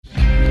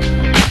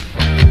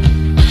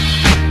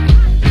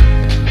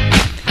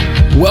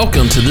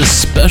Welcome to this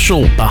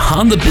special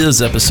Behind the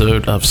Biz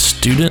episode of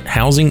Student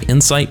Housing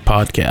Insight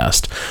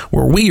Podcast,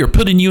 where we are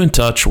putting you in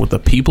touch with the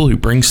people who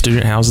bring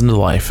student housing to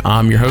life.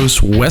 I'm your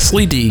host,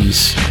 Wesley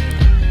Dees.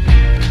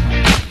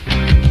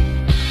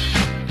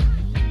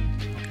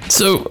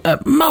 So,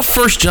 my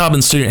first job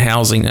in student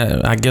housing,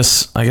 I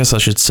guess I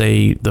should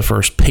say the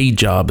first paid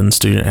job in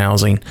student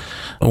housing,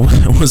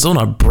 was on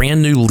a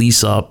brand new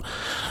lease up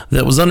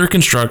that was under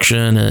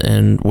construction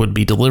and would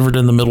be delivered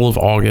in the middle of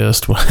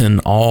August when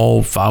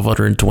all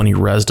 520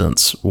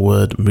 residents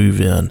would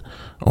move in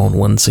on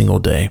one single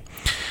day.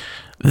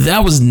 That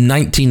was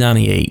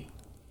 1998.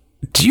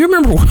 Do you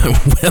remember what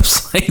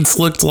websites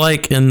looked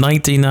like in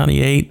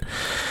 1998?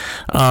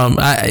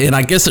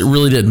 I guess it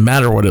really didn't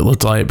matter what it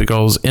looked like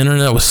because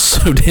internet was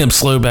so damn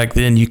slow back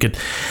then. You could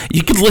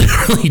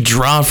literally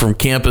drive from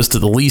campus to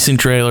the leasing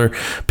trailer,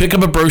 pick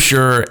up a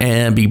brochure,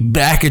 and be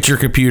back at your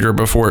computer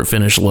before it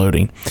finished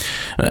loading.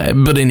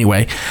 But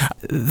anyway,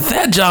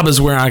 that job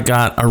is where I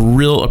got a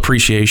real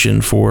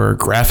appreciation for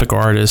graphic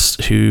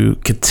artists who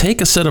could take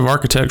a set of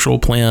architectural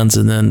plans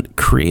and then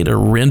create a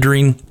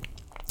rendering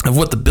of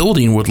what the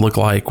building would look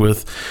like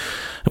with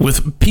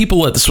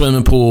people at the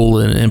swimming pool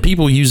and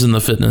people using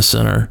the fitness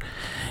center.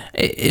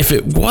 If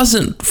it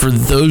wasn't for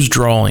those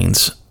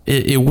drawings,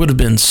 it would have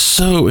been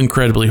so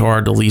incredibly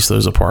hard to lease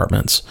those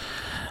apartments.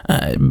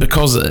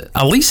 Because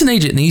a leasing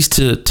agent needs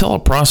to tell a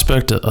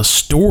prospect a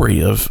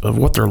story of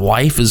what their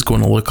life is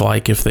going to look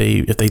like if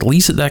they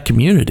lease at that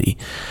community.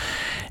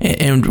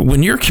 And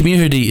when your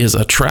community is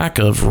a tract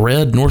of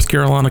red North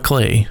Carolina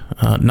clay,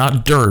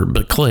 not dirt,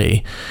 but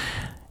clay,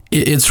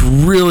 it's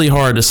really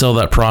hard to sell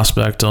that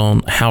prospect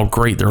on how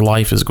great their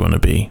life is going to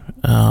be.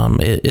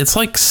 It's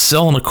like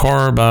selling a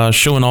car by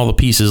showing all the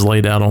pieces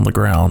laid out on the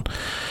ground.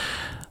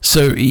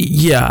 So,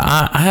 yeah,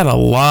 I had a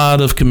lot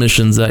of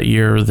commissions that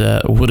year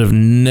that would have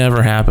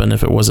never happened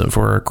if it wasn't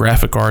for a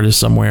graphic artist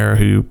somewhere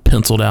who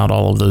penciled out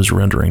all of those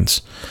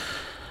renderings.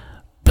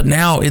 But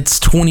now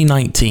it's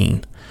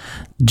 2019.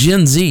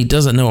 Gen Z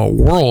doesn't know a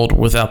world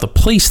without the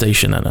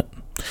PlayStation in it.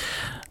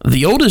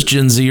 The oldest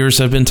Gen Zers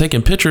have been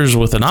taking pictures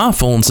with an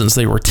iPhone since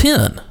they were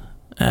 10.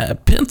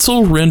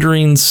 Pencil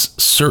renderings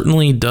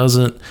certainly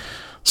doesn't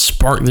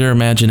spark their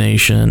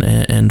imagination,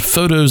 and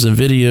photos and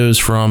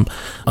videos from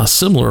a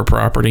similar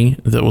property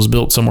that was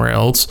built somewhere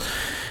else,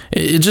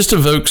 it just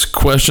evokes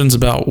questions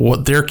about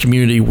what their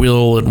community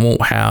will and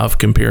won't have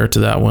compared to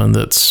that one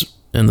that's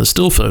in the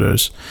still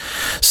photos.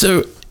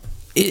 So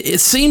it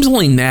seems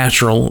only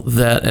natural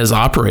that as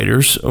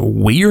operators,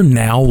 we are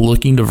now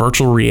looking to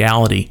virtual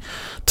reality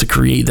to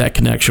create that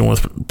connection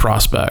with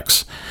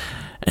prospects.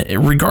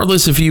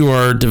 Regardless if you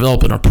are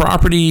developing a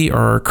property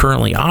or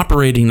currently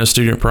operating a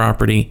student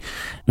property,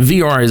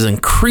 VR is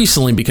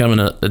increasingly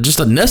becoming just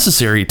a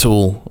necessary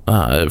tool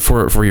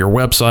for your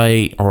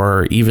website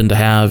or even to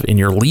have in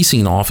your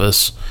leasing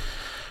office.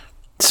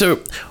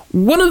 So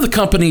one of the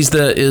companies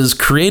that is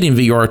creating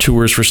VR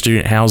tours for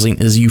student housing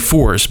is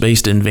uForis,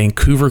 based in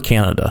Vancouver,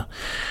 Canada.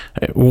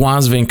 Why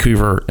is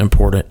Vancouver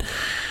important?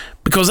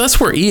 Because that's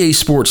where EA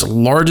Sports'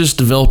 largest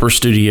developer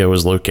studio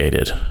is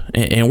located.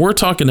 And we're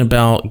talking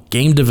about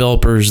game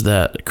developers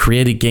that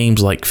created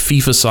games like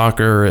FIFA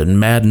Soccer and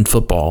Madden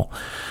Football.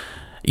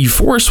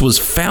 uForis was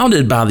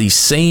founded by these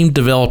same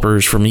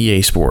developers from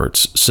EA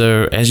Sports.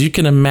 So as you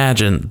can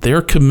imagine,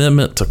 their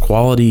commitment to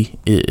quality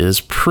is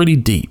pretty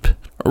deep.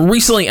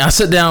 Recently, I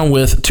sat down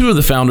with two of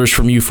the founders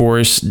from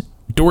uForis,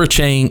 Dora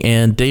Chang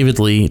and David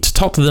Lee, to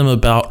talk to them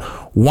about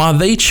why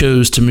they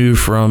chose to move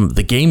from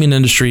the gaming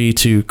industry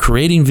to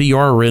creating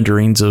VR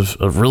renderings of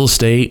real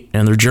estate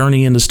and their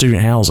journey into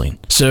student housing.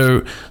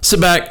 So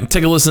sit back,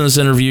 take a listen to this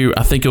interview.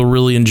 I think you'll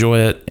really enjoy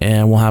it,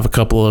 and we'll have a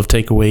couple of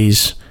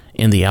takeaways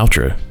in the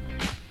outro.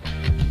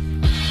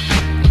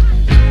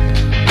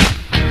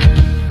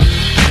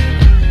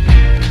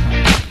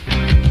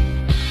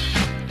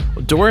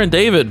 Dora and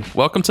David,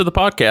 welcome to the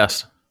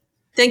podcast.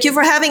 Thank you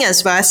for having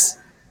us, Wes.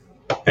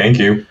 Thank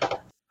you.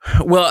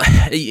 Well,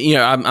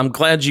 I'm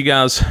glad you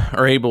guys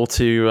are able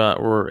to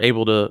were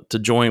able to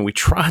join. We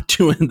tried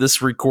doing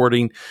this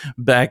recording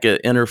back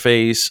at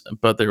Interface,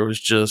 but there was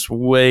just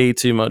way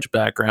too much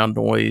background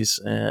noise,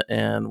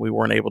 and we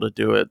weren't able to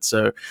do it.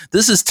 So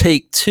this is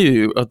take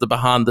 2 of the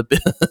Behind the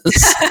Biz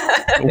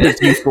with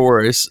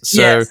uForis.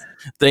 So yes.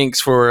 Thanks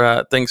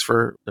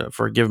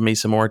for giving me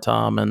some more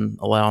time and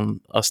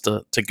allowing us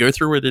to go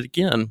through it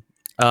again.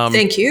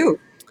 Thank you.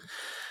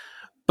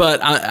 But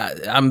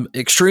I'm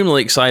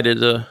extremely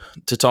excited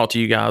to talk to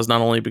you guys, not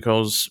only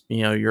because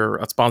you're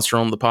a sponsor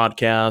on the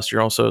podcast,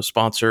 you're also a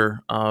sponsor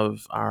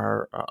of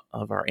our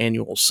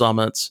annual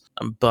summits.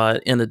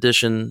 But in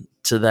addition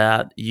to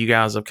that, you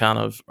guys have kind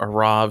of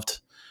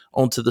arrived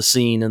onto the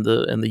scene in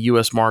the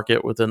U.S.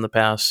 market within the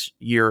past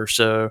year or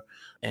so,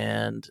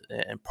 and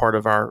part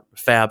of our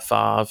Fab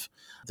Five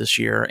this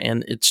year.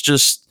 And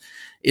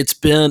it's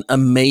been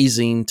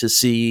amazing to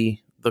see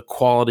the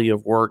quality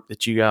of work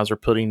that you guys are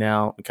putting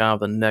out, kind of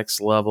the next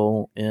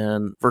level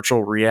in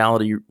virtual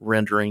reality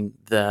rendering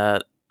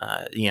that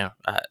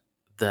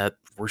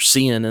we're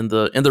seeing in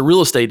the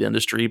real estate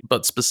industry,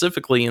 but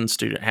specifically in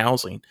student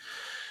housing.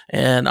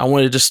 And I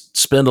want to just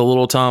spend a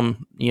little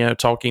time,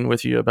 talking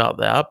with you about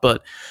that.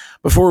 But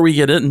before we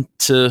get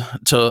into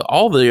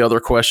all the other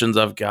questions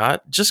I've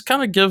got, just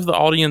kind of give the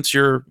audience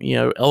your,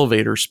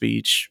 elevator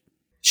speech.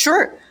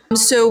 Sure.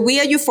 So we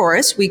at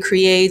uForis, we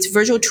create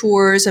virtual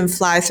tours and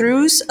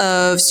fly-throughs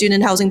of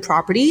student housing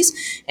properties,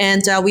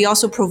 and we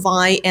also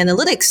provide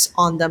analytics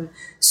on them.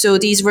 So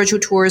these virtual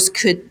tours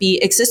could be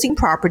existing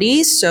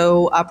properties,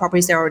 so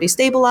properties that are already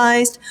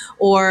stabilized,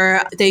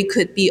 or they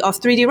could be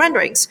of 3D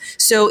renderings.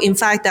 So in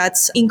fact,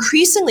 that's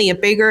increasingly a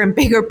bigger and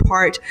bigger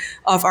part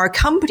of our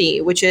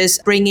company, which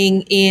is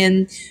bringing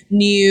in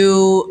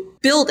new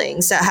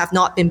buildings that have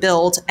not been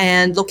built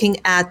and looking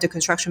at the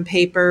construction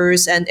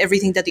papers and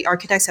everything that the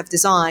architects have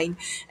designed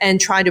and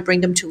try to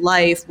bring them to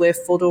life with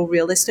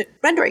photorealistic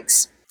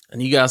renderings.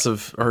 And you guys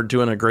are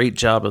doing a great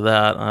job of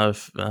that.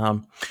 I've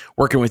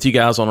working with you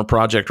guys on a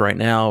project right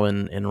now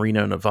in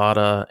Reno,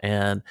 Nevada.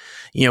 And,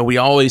 we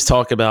always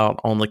talk about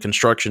on the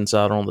construction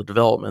side, on the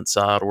development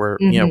side, where,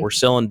 we're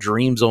selling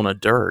dreams on a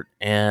dirt.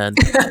 And,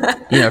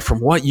 from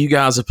what you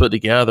guys have put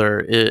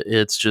together,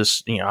 it's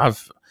just,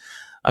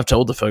 I've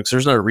told the folks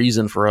there's no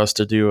reason for us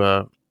to do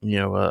a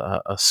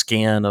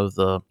scan of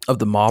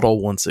the model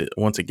once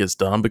it gets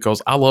done,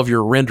 because I love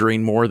your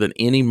rendering more than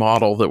any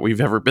model that we've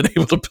ever been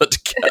able to put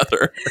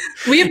together.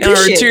 We appreciate and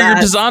our interior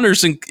that.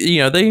 designers, and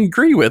they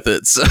agree with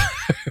it. So.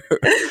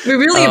 We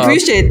really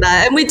appreciate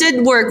that, and we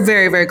did work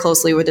very, very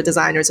closely with the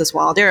designers as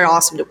well. They're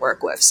awesome to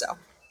work with. So.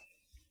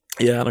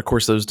 Yeah, and of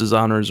course those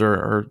designers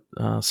are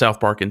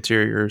South Park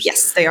Interiors.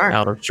 Yes, they are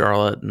out of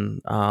Charlotte,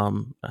 and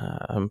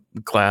I'm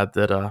glad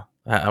that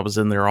I was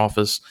in their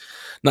office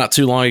not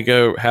too long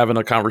ago having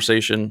a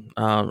conversation,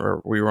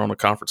 or we were on a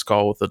conference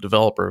call with the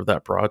developer of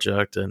that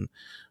project, and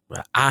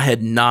I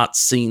had not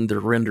seen the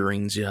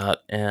renderings yet.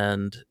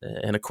 And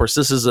of course,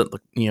 this isn't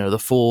the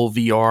full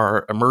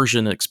VR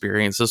immersion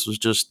experience. This was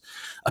just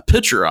a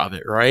picture of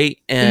it, right?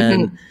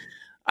 And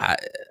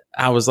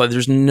I was like,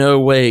 "There's no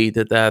way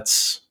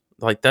that's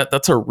like that.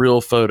 That's a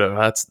real photo.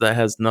 That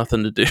has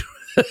nothing to do."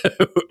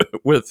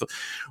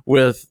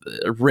 with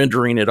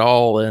rendering it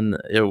all. And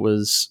it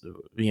was,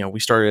 we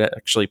started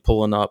actually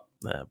pulling up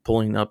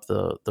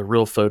the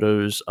real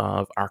photos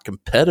of our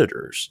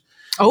competitors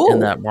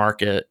in that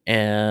market,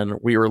 and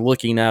we were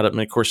looking at it.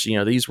 And of course,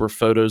 these were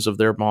photos of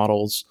their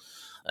models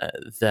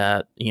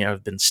that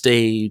have been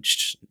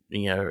staged,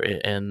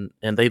 and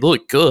they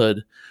look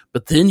good.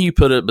 But then you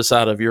put it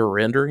beside of your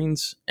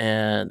renderings,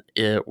 and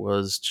it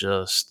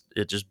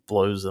just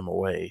blows them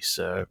away.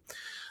 So.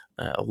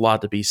 A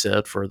lot to be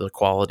said for the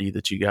quality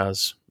that you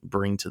guys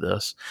bring to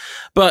this.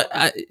 But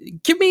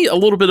give me a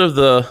little bit of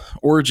the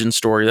origin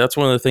story. That's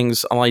one of the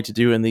things I like to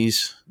do in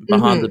these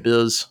Behind the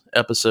Biz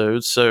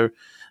episodes. So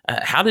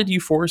how did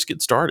uForis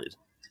get started?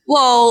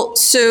 Well,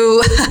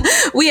 so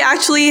we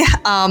actually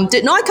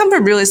did not come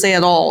from real estate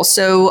at all.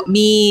 So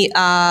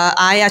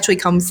I actually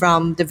come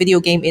from the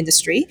video game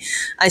industry.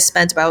 I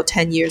spent about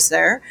 10 years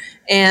there.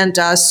 And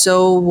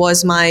so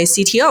was my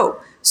CTO.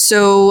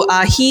 So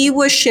he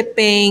was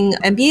shipping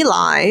NBA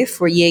Live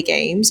for EA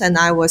Games, and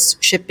I was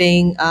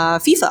shipping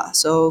FIFA,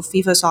 so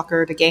FIFA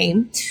Soccer, the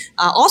game,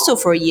 also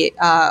for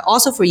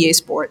EA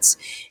Sports.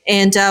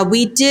 And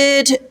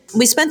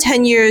we spent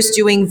 10 years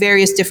doing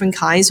various different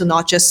kinds, so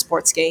not just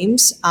sports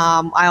games.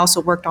 I also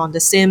worked on The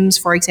Sims,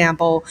 for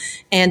example,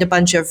 and a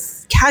bunch of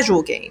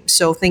casual games.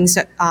 So games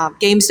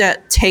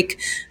that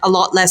take a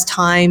lot less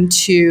time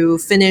to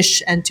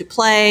finish and to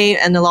play,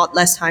 and a lot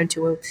less time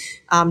to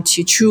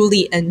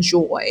truly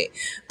enjoy.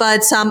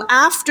 But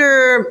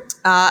after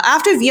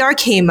VR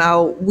came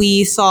out,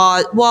 we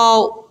thought,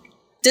 well,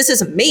 this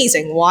is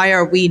amazing. Why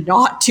are we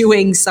not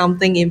doing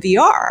something in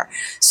VR?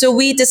 So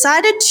we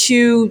decided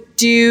to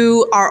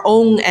do our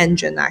own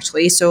engine,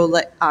 actually.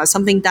 So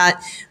something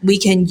that we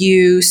can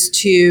use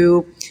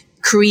to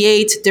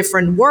create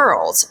different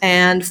worlds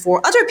and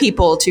for other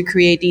people to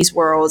create these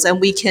worlds.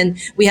 And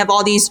we have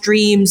all these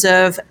dreams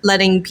of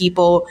letting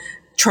people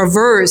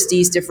traverse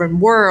these different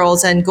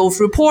worlds and go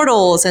through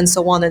portals and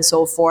so on and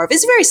so forth.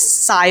 It's very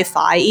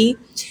sci-fi.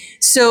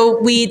 So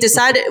we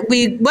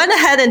went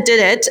ahead and did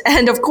it.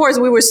 And of course,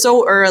 we were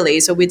so early.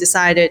 So we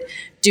decided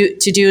to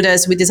do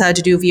this. We decided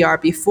to do VR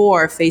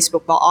before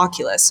Facebook bought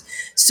Oculus.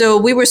 So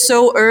we were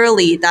so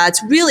early that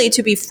really,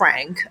 to be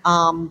frank,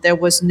 there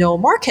was no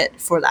market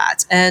for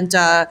that. And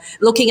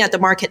looking at the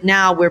market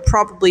now, we're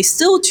probably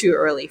still too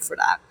early for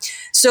that.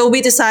 So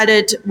we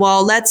decided,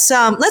 well, let's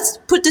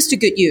put this to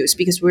good use,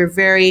 because we're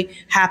very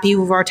happy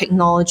with our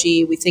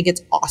technology. We think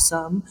it's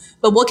awesome.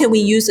 But what can we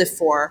use it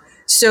for?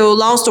 So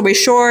long story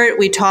short,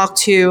 we talked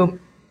to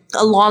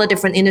a lot of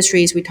different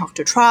industries. We talked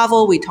to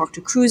travel, we talked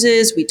to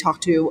cruises, we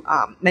talked to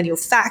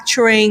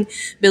manufacturing.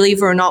 Believe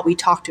it or not, we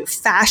talked to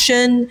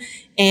fashion.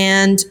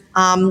 And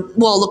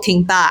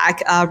looking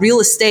back,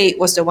 real estate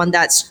was the one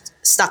that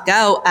stuck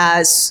out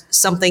as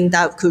something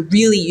that could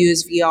really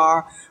use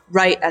VR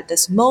right at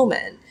this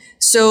moment.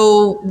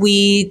 So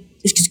we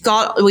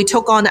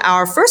took on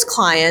our first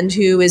client,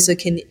 who is a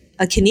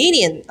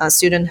Canadian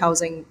student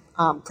housing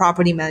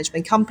property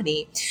management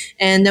company.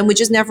 And then we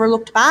just never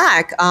looked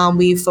back.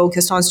 We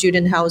focused on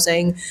student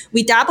housing.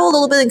 We dabbled a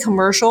little bit in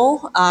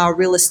commercial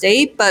real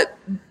estate, but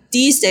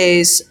these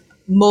days,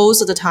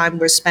 most of the time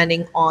we're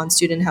spending on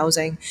student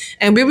housing.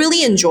 And we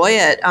really enjoy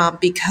it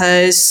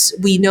because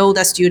we know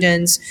that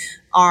students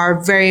are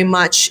very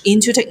much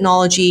into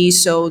technology.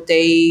 So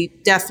they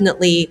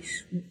definitely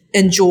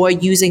enjoy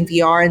using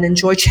VR and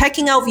enjoy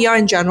checking out VR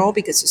in general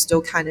because it's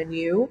still kind of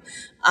new.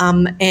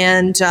 And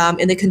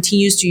it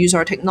continues to use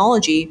our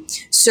technology.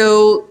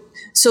 So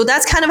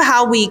that's kind of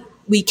how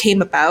we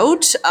came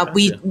about.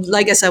 We,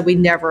 like I said, we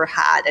never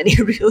had any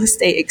real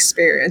estate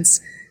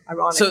experience.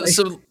 Ironically.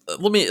 So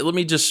let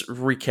me just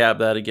recap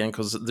that again,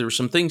 because there were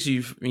some things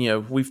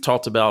we've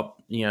talked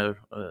about,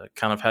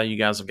 kind of how you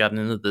guys have gotten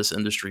into this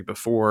industry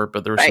before,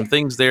 but there were some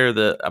things there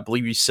that I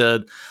believe you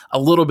said a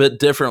little bit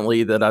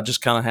differently that I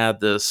just kind of had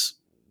this,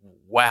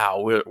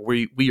 wow,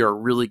 we are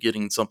really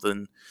getting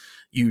something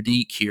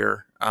unique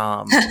here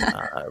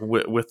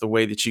with the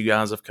way that you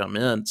guys have come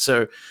in.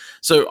 So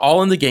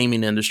all in the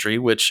gaming industry,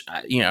 which,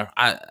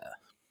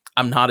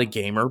 I'm not a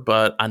gamer,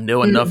 but I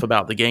know enough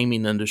about the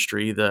gaming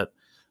industry that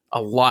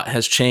a lot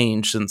has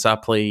changed since I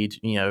played,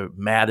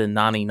 Madden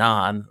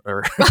 99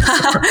 or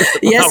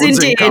yes, I was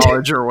indeed. in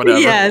college or whatever.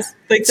 Yes,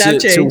 things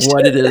have changed. To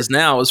what it is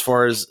now, as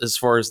far as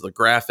the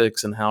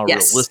graphics and how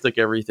realistic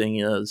everything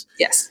is.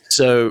 Yes.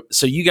 So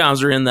you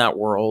guys are in that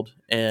world,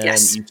 and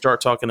you start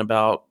talking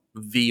about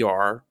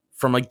VR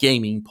from a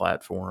gaming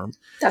platform.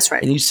 That's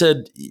right. And you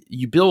said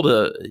you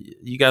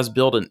guys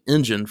build an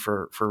engine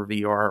for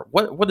VR.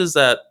 What is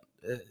that?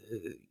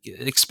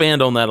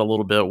 Expand on that a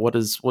little bit. What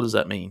does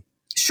that mean?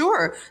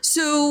 Sure.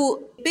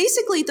 So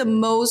basically, the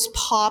most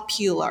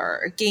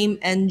popular game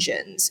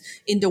engines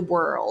in the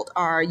world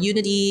are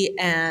Unity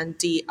and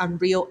the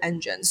Unreal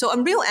Engine. So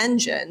Unreal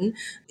Engine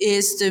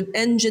is the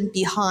engine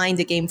behind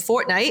the game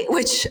Fortnite,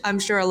 which I'm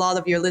sure a lot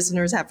of your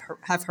listeners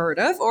have heard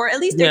of, or at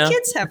least their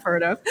kids have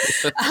heard of.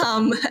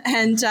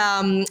 And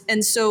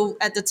so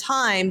at the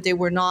time,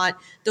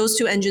 those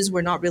two engines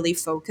were not really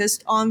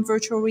focused on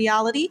virtual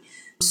reality.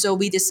 So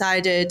we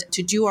decided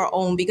to do our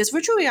own because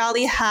virtual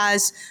reality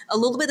has a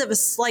little bit of a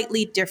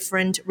slightly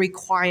different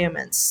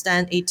requirements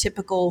than a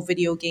typical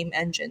video game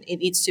engine. It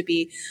needs to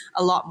be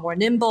a lot more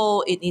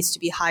nimble. It needs to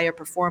be higher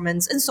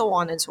performance and so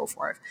on and so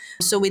forth.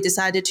 So we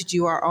decided to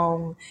do our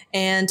own.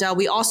 And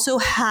we also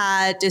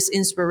had this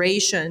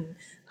inspiration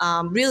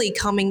really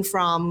coming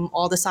from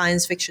all the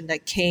science fiction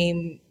that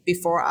came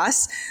before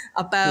us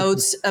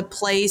about a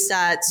place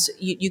that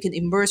you can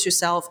immerse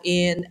yourself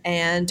in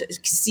and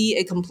see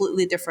a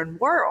completely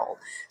different world.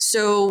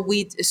 So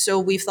we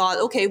thought,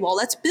 okay, well,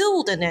 let's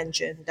build an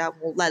engine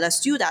that will let us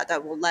do that.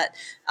 That will let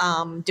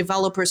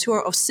developers who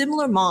are of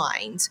similar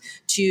minds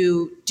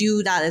to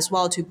do that as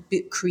well, to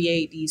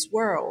create these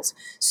worlds.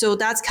 So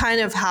that's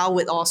kind of how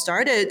it all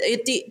started.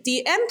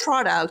 The end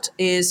product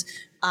is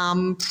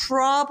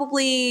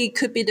probably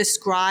could be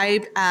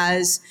described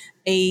as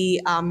a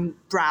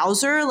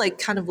browser, like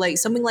kind of like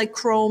something like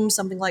Chrome,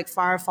 something like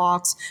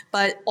Firefox,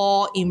 but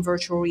all in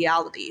virtual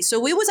reality. So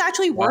we was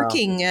actually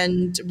working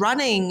and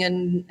running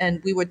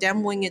and we were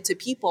demoing it to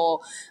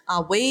people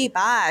way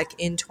back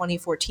in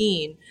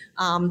 2014.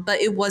 But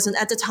it wasn't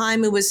at the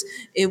time. It was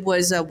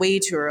way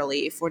too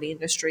early for the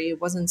industry. It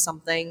wasn't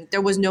something.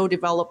 There was not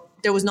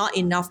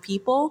enough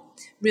people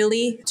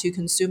really to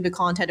consume the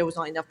content. There was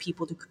not enough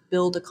people to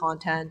build the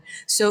content.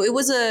 So it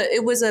was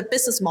a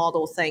business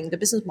model thing. The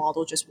business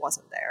model just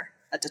wasn't there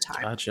at the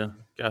time.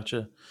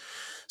 Gotcha.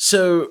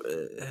 So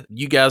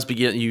you guys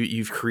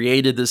you've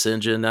created this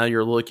engine. Now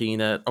you're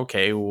looking at,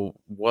 okay, well,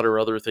 what are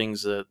other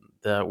things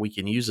that we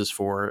can use this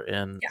for?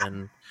 And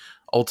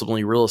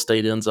ultimately real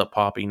estate ends up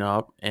popping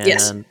up.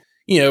 And,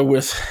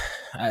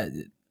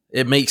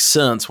 it makes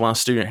sense why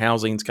student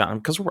housing's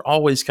because we're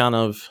always kind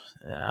of,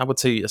 I would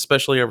say,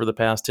 especially over the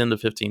past 10 to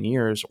 15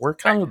 years, we're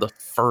kind of the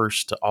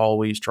first to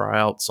always try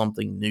out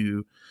something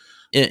new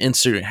in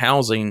student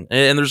housing.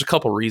 And there's a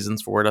couple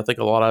reasons for it. I think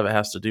a lot of it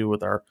has to do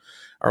with our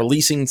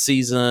leasing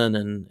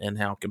season and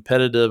how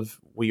competitive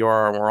we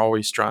are. And we're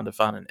always trying to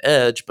find an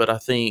edge. But I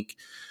think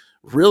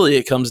really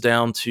it comes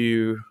down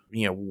to,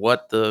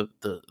 what the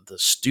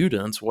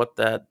students, what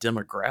that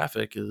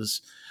demographic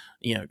is,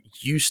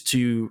 used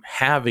to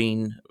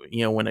having,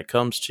 when it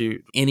comes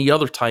to any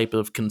other type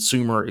of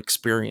consumer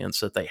experience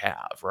that they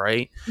have,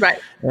 right? Right.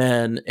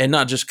 And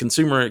not just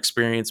consumer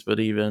experience, but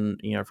even,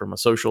 from a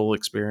social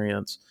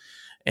experience.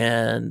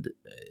 And,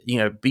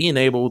 being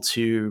able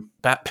to,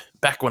 back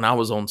when I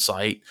was on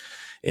site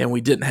and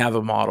we didn't have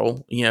a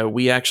model,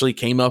 we actually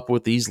came up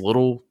with these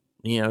little,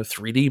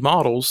 3D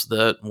models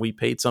that we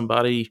paid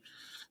somebody,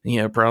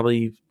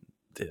 probably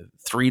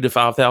 $3,000 to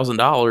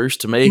 $5,000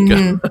 to make,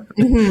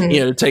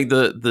 to take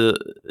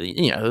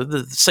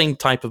the same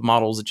type of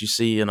models that you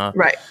see in an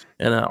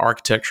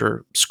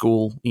architecture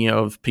school,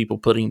 of people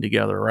putting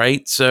together.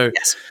 Right. So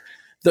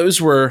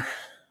those were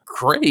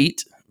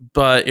great,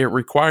 but it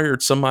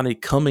required somebody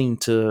coming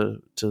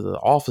to the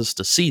office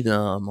to see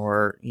them,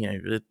 or,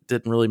 it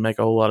didn't really make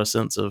a whole lot of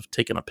sense of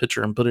taking a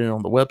picture and putting it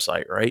on the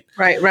website. Right.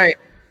 Right.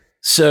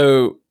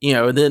 So,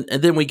 and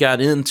then we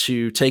got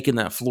into taking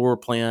that floor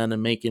plan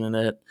and making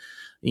it,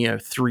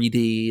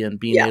 3D and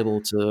being Yeah. able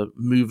to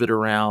move it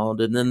around.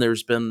 And then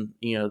there's been,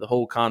 the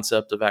whole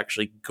concept of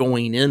actually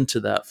going into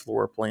that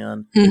floor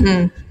plan.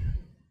 Mm-hmm.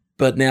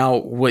 But now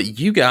what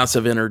you guys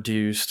have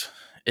introduced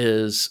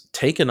is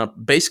taking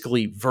up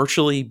basically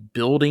virtually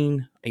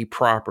building a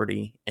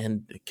property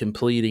and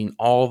completing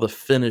all the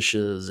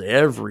finishes,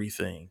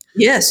 everything.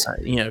 Yes.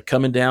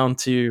 Coming down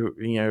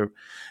to,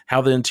 how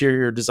the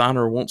interior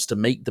designer wants to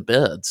make the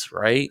beds,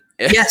 right?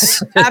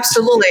 Yes,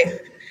 absolutely.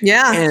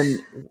 Yeah.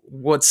 And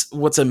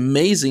what's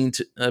amazing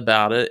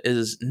about it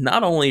is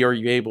not only are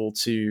you able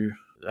to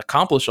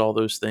accomplish all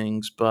those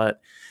things, but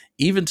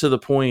even to the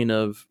point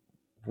of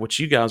what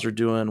you guys are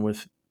doing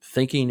with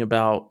thinking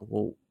about,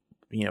 well,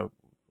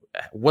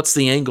 what's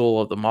the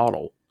angle of the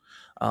model?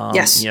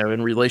 Yes.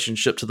 In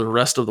relationship to the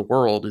rest of the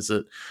world,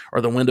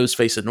 are the windows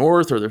facing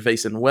north or they're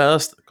facing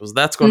west? Because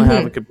that's going to have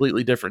a Mm-hmm.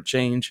 completely different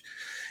change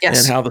and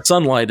Yes. how the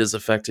sunlight is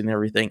affecting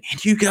everything.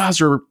 And you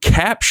guys are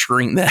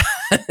capturing that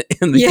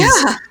in these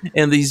Yeah.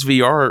 in these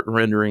VR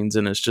renderings,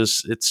 and it's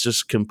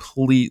just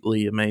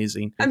completely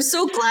amazing. I'm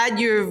so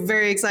glad you're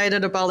very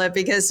excited about it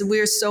because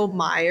we're so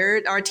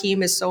mired. Our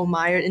team is so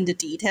mired in the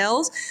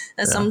details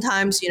that Yeah.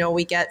 sometimes,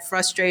 we get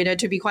frustrated.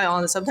 To be quite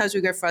honest, sometimes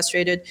we get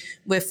frustrated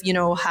with,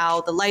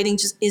 how the lighting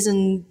just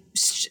isn't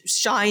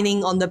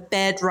shining on the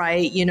bed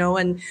right,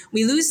 and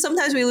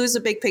sometimes we lose the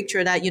big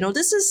picture that,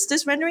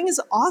 this rendering is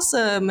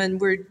awesome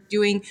and we're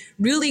doing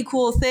really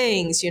cool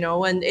things,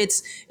 and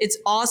it's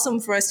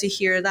awesome for us to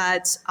hear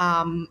that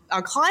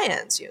our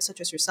clients, such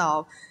as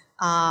yourself,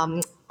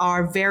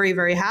 are very,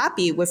 very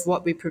happy with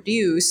what we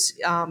produce,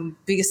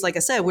 because like I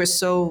said, we're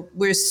so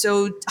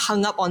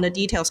hung up on the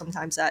detail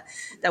sometimes that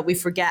we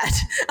forget.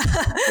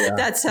 Yeah,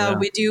 That's how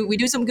we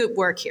do some good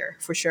work here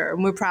for sure,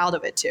 and we're proud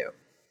of it too.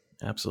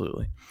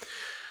 absolutely.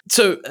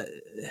 So,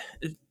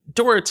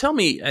 Dora, tell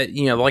me,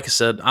 like I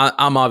said,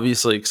 I'm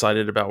obviously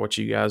excited about what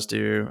you guys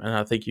do, and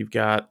I think you've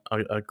got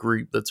a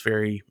group that's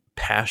very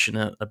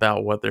passionate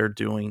about what they're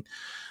doing.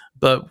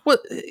 But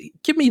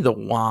give me the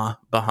why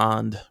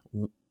behind,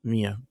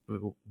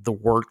 the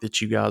work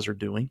that you guys are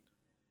doing.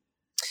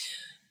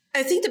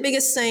 I think the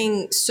biggest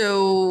thing,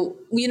 so,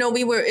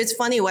 it's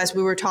funny, Wes,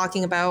 we were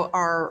talking about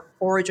our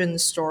origin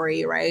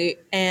story, right?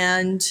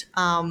 And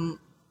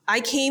I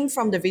came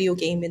from the video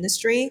game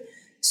industry.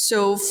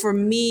 So for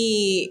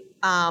me,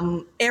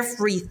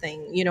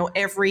 everything,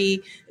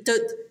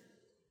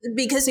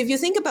 because if you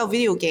think about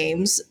video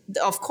games,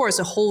 of course,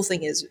 the whole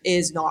thing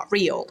is not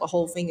real. The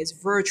whole thing is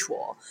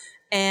virtual.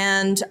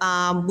 And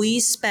we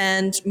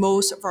spend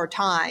most of our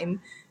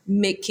time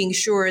making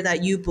sure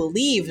that you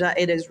believe that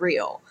it is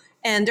real.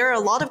 And there are a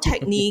lot of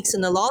techniques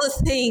and a lot of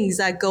things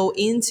that go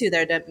into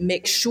there that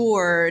make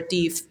sure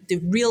the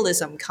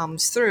realism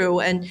comes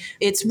through. And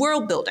it's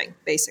world building,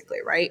 basically,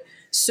 right?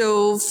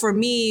 So for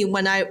me,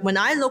 when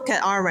I look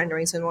at our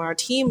renderings and when our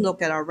team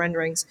look at our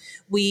renderings,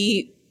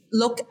 we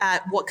look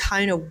at what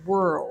kind of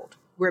world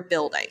we're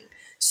building.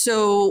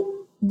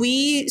 So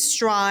we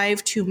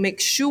strive to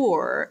make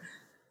sure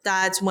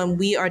that when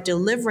we are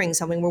delivering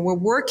something, when we're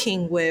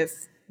working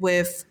with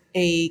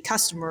a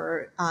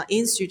customer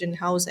in student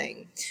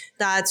housing,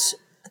 that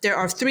there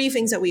are three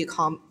things that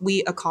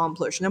we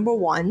accomplish. Number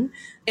one,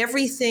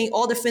 everything,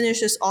 all the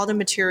finishes, all the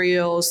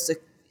materials,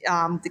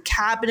 the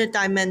cabinet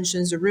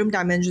dimensions, the room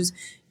dimensions,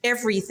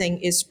 everything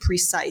is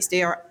precise.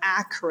 They are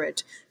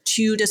accurate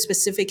to the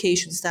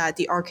specifications that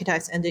the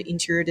architects and the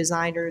interior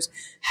designers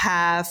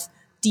have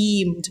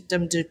deemed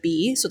them to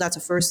be. So that's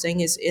the first thing,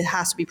 is it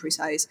has to be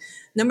precise.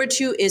 Number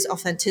two is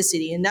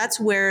authenticity. And that's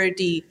where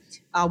the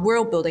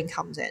world building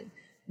comes in.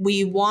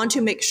 We want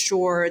to make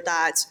sure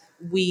that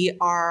we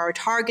are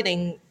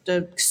targeting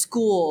the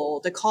school,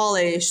 the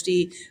college,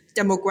 the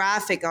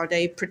demographic. Are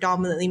they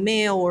predominantly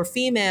male or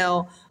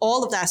female?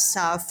 All of that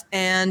stuff.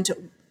 And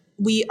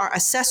we are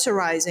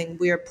accessorizing.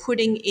 We are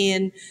putting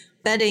in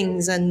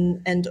beddings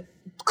and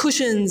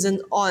cushions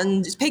and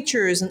on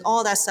pictures and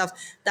all that stuff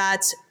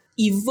that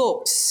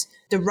evokes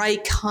the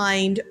right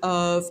kind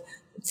of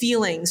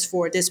feelings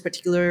for this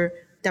particular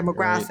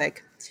demographic.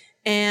 Right.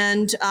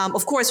 And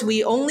of course,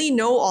 we only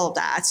know all of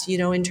that,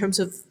 in terms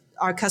of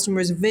our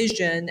customers'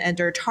 vision and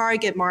their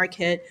target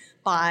market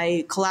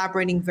by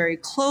collaborating very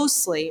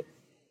closely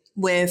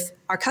with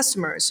our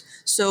customers.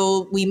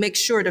 So we make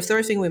sure, the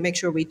third thing we make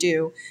sure we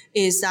do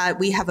is that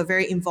we have a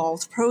very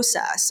involved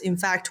process. In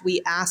fact,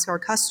 we ask our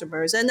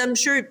customers, and I'm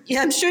sure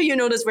you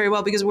know this very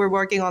well because we're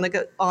working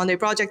on a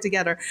project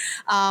together.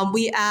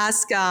 We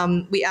ask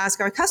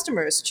our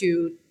customers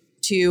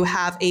to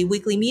have a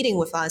weekly meeting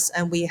with us,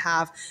 and we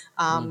have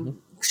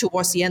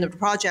towards the end of the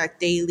project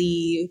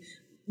daily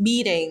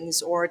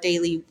meetings or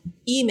daily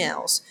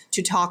emails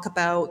to talk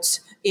about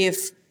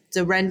if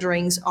the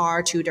renderings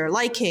are to their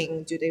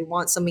liking. Do they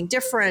want something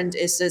different?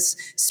 Is this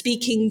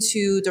speaking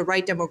to the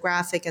right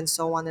demographic, and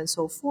so on and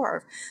so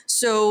forth?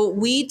 So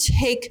we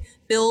take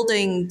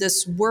building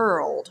this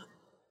world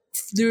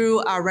through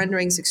our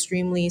renderings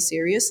extremely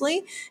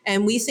seriously.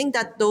 And we think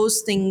that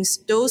those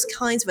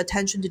kinds of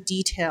attention to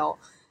detail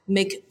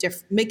make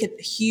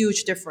a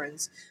huge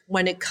difference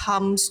when it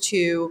comes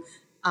to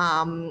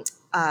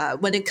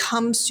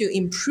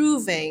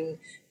improving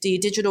the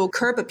digital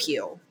curb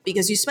appeal,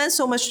 because you spend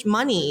so much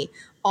money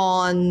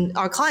on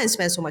our clients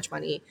spend so much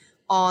money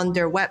on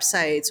their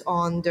websites,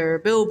 on their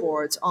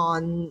billboards,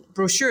 on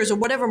brochures, or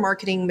whatever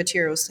marketing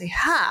materials they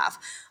have.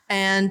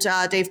 And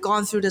they've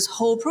gone through this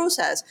whole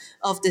process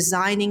of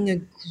designing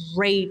a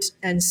great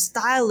and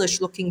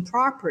stylish looking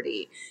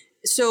property.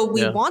 So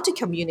we want to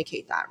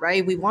communicate that,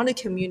 right? We want to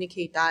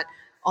communicate that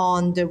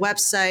on the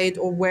website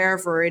or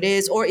wherever it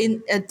is, or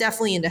in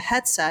definitely in the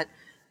headset,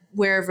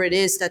 wherever it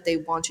is that they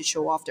want to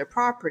show off their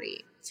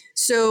property.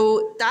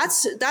 So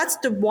that's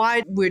the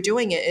why we're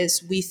doing it,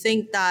 is we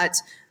think that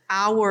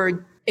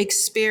our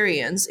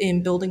experience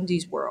in building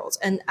these worlds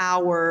and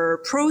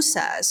our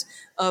process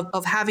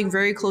of having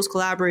very close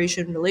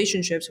collaboration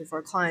relationships with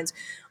our clients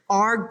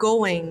are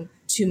going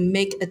to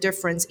make a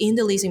difference in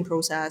the leasing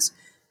process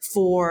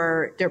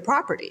for their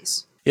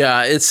properties. Yeah,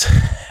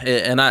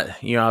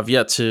 I've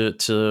yet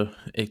to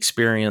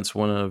experience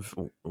one of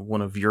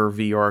your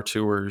VR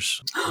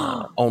tours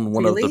on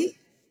one Really? of the.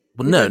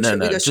 Well, no.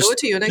 Show it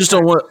to you next just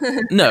time. on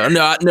one.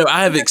 No.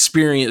 I have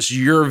experienced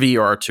your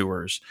VR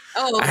tours.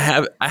 Oh,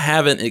 okay. I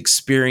haven't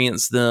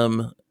experienced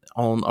them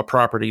on a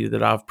property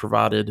that I've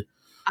provided,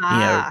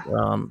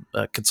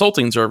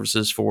 consulting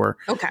services for.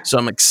 Okay. So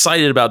I'm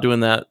excited about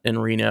doing that in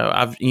Reno.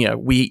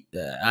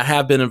 I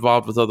have been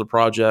involved with other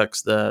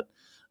projects that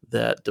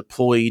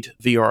deployed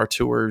VR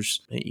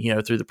tours,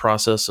 through the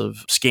process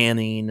of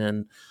scanning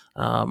and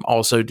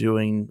also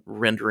doing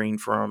rendering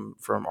from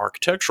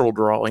architectural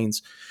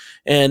drawings.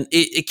 And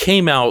it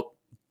came out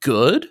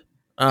good.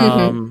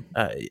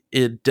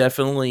 It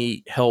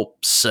definitely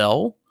helped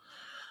sell,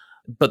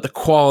 but the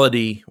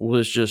quality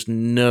was just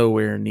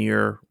nowhere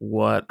near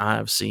what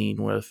I've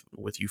seen with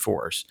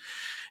uForis.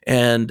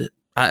 And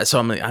so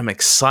I'm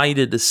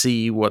excited to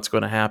see what's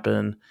going to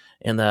happen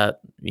in that,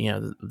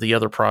 the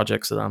other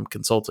projects that I'm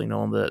consulting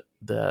on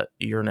that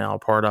you're now a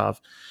part of.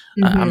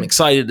 I'm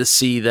excited to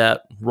see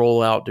that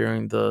roll out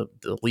during the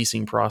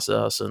leasing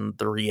process and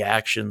the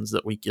reactions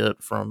that we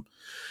get from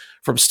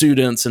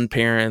students and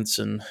parents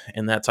and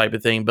that type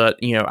of thing. But,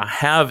 I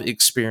have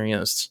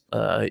experienced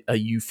a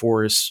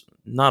uForis,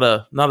 not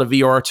a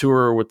VR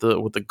tour with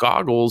the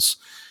goggles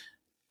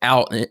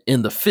out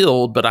in the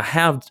field, but I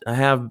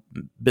have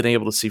been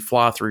able to see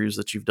fly-throughs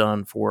that you've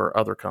done for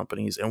other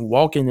companies, and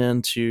walking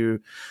into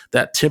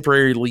that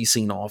temporary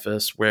leasing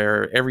office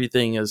where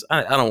everything is,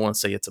 I don't want to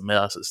say it's a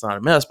mess. It's not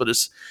a mess, but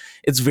it's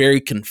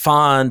very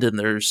confined, and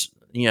there's,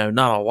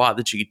 not a lot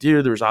that you could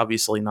do. There's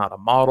obviously not a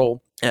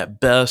model. At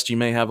best, you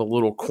may have a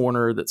little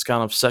corner that's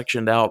kind of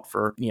sectioned out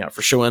for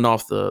showing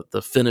off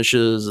the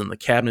finishes and the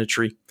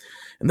cabinetry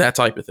and that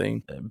type of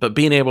thing. But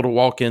being able to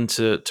walk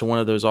into one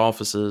of those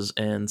offices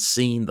and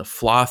seeing the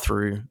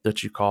fly-through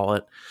that you call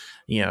it,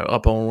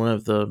 up on one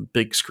of the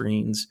big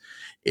screens,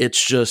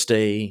 it's just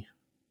a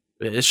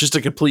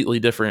completely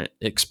different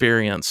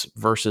experience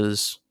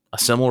versus a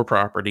similar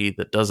property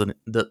that doesn't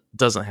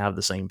have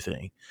the same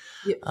thing.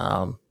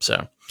 Yeah.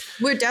 So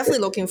we're definitely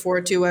looking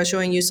forward to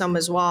showing you some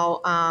as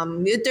well.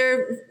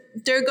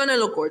 They're gonna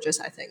look gorgeous,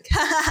 I think,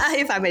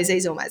 if I may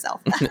say so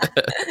myself.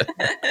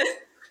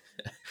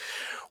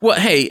 Well,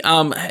 hey,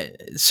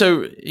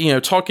 so,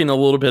 talking a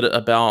little bit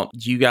about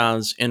you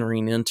guys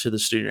entering into the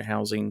student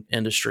housing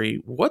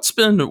industry, what's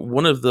been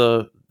one of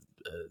the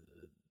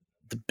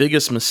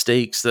biggest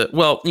mistakes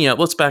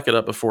let's back it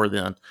up before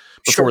then.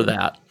 Before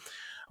that,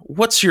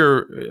 what's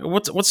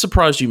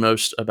surprised you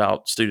most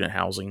about student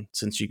housing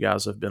since you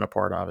guys have been a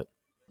part of it?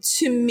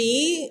 To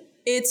me,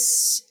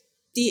 it's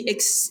the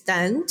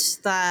extent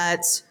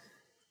that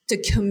the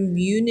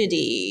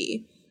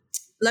community.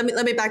 Let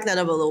me back that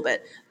up a little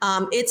bit.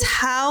 It's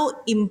how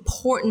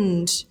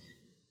important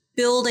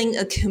building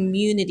a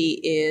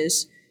community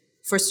is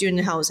for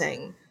student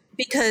housing,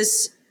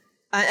 because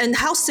and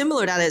how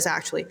similar that is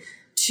actually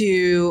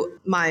to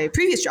my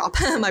previous job,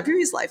 my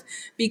previous life,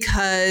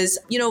 because,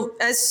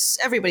 as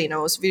everybody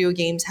knows, video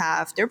games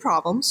have their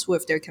problems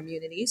with their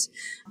communities,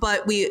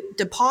 but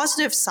the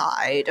positive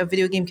side of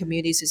video game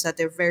communities is that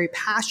they're very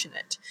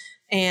passionate.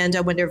 And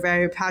when they're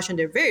very passionate,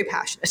 they're very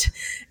passionate.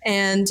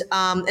 And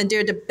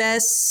they're the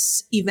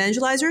best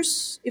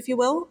evangelizers, if you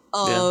will,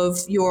 of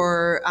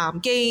your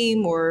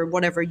game or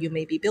whatever you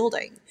may be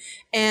building.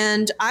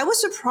 And I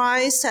was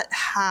surprised at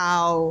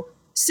how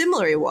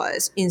similar it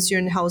was in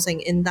student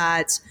housing, in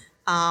that,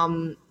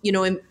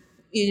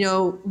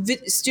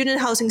 student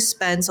housing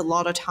spends a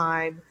lot of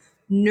time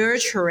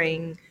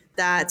nurturing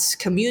that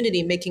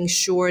community, making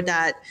sure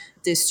that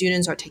the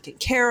students are taken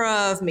care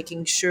of,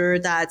 making sure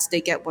that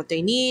they get what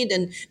they need.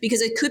 And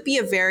because it could be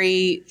a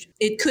very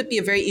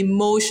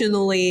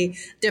emotionally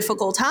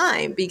difficult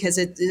time, because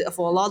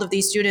for a lot of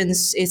these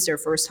students, it's their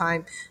first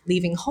time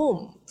leaving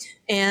home.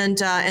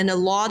 And a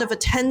lot of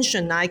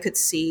attention I could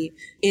see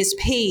is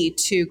paid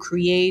to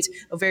create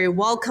a very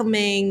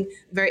welcoming,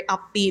 very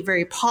upbeat,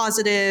 very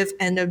positive,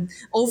 and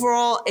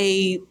overall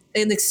a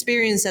an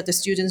experience that the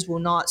students will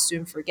not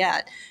soon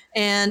forget.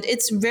 And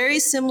it's very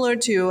similar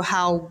to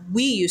how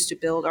we used to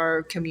build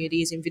our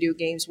communities in video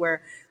games,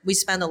 where we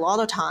spend a lot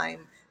of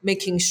time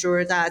making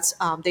sure that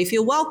they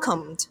feel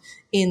welcomed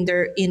in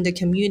the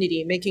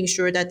community, making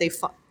sure that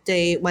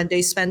they when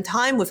they spend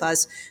time with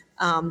us,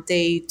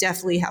 they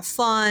definitely have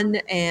fun,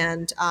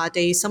 and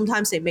they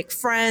make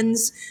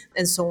friends,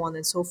 and so on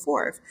and so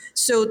forth.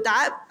 So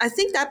that, I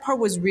think that part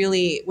was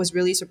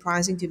really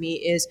surprising to me,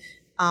 is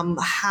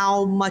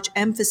how much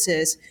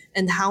emphasis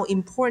and how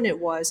important it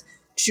was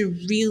to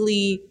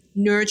really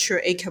nurture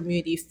a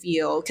community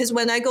feel. Because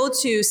when I go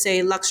to,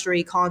 say,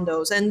 luxury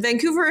condos, and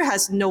Vancouver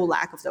has no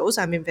lack of those.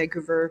 I'm in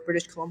Vancouver,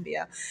 British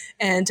Columbia,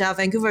 and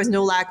Vancouver has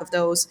no lack of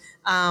those.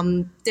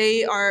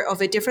 They are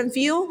of a different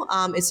feel.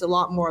 It's a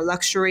lot more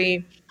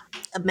luxury,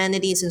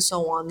 amenities and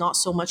so on, not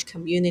so much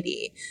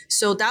community.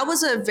 So that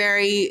was a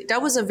very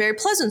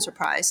pleasant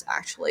surprise,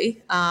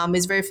 actually.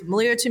 It's very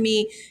familiar to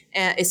me,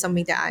 and it's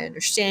something that I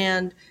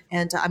understand,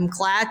 and I'm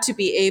glad to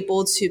be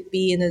able to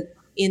be in an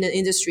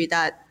industry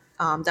that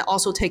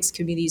also takes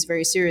communities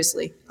very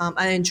seriously.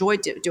 I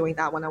enjoyed doing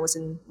that when I was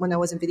in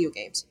video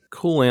games.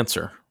 Cool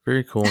answer.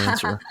 Very cool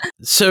answer.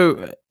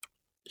 So,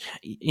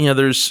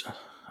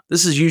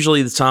 this is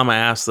usually the time I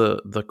ask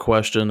the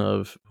question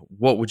of,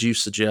 what would you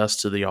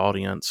suggest to the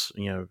audience,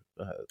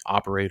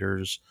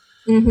 operators,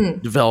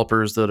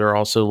 developers that are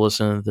also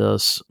listening to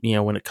this,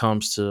 when it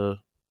comes to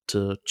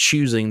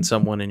choosing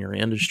someone in your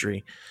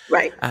industry.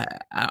 Right.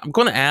 I'm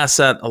going to ask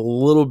that a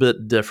little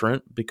bit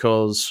different,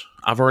 because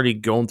I've already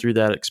gone through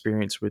that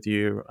experience with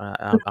you.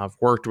 I've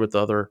worked with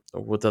other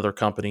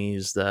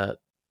companies that,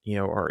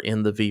 are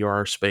in the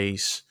VR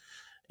space,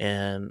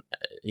 and,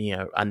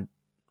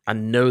 I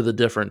know the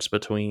difference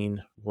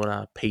between what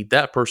I paid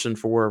that person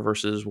for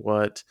versus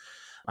what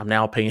I'm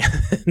now paying,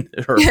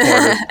 or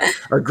part of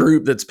our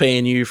group that's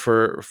paying you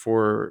for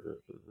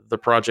the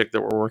project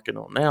that we're working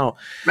on now.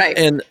 Right.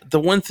 And the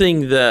one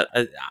thing that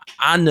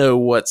I know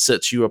what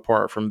sets you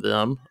apart from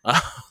them,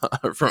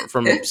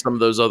 from some of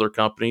those other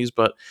companies,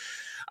 but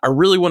I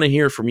really want to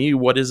hear from you.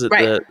 What is it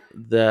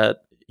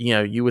that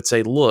you would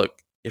say, look,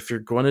 if you're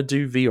going to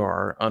do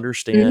VR,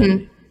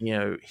 understand,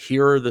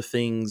 here are the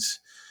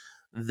things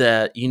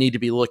that you need to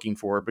be looking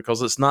for,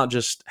 because it's not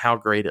just how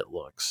great it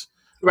looks.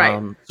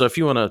 Right. So if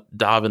you want to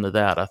dive into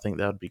that, I think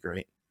that would be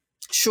great.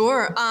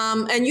 Sure.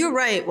 And you're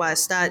right,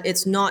 Wes, that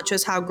it's not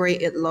just how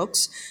great it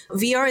looks.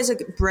 VR is a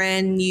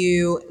brand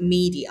new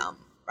medium,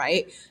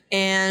 right?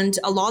 And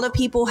a lot of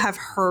people have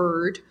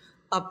heard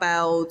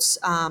about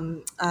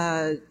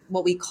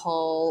what we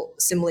call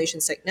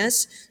simulation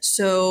sickness.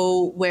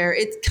 So where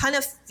it kind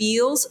of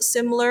feels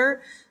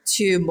similar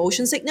to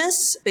motion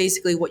sickness,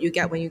 basically what you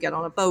get when you get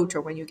on a boat,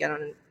 or when you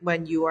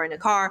are in a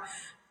car.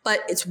 But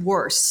it's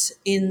worse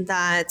in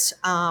that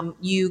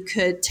you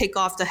could take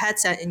off the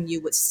headset and you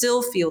would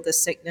still feel the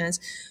sickness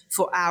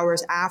for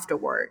hours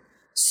afterward.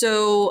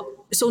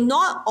 So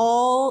not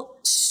all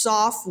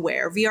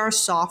VR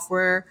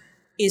software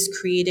is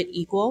created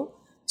equal.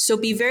 So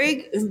be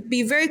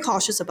very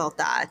cautious about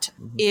that.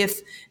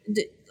 If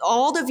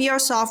all the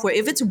VR software,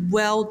 if it's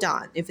well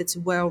done, if it's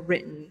well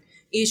written,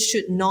 it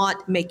should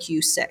not make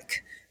you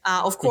sick.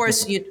 Of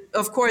course,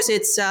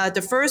 it's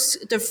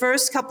the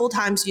first couple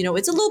times,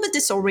 it's a little bit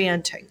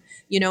disorienting,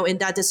 in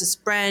that this is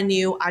brand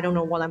new. I don't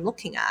know what I'm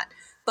looking at.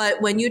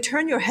 But when you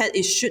turn your head,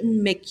 it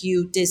shouldn't make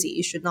you dizzy.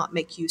 It should not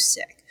make you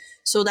sick.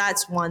 So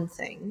that's one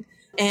thing.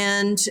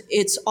 And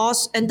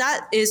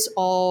that is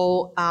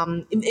all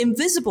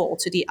invisible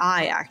to the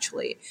eye,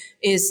 actually,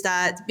 is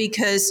that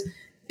because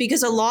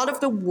a lot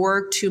of the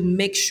work to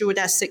make sure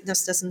that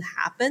sickness doesn't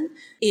happen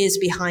is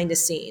behind the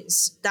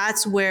scenes.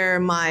 That's where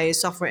my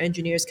software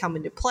engineers come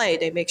into play.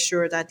 They make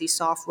sure that the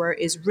software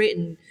is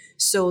written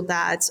so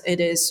that it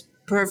is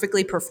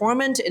perfectly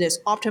performant, it is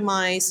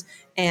optimized,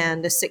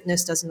 and the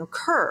sickness doesn't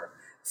occur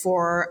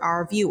for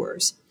our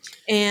viewers.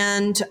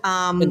 And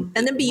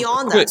then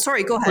beyond that,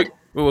 sorry, go ahead.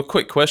 A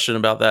quick question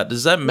about that.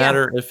 Does that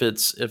matter if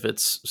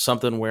it's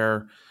something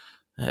where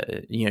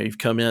you've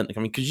come in? I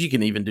mean, because you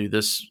can even do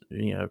this,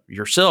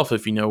 yourself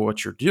if you know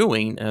what you're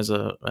doing as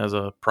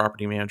a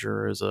property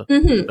manager or as a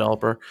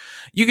developer.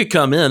 You could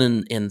come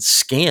in and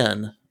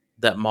scan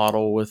that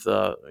model with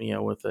a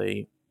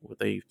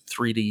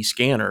 3D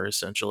scanner,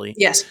 essentially.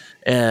 Yes.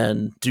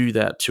 And do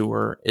that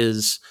tour.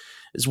 Is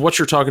what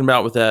you're talking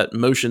about with that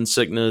motion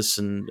sickness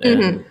and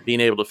being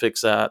able to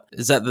fix that?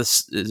 Is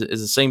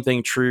the same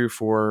thing true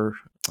for,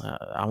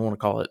 I want to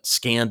call it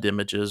scanned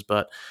images,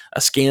 but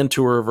a scan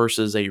tour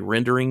versus a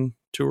rendering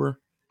tour?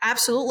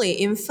 Absolutely.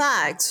 In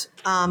fact,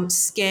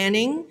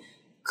 scanning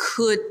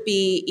could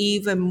be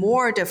even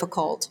more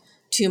difficult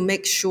to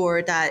make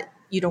sure that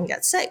you don't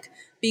get sick,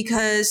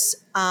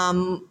 because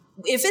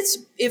if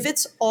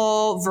it's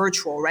all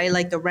virtual, right,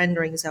 like the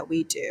renderings that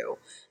we do,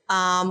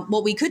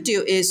 what we could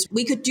do is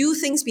we could do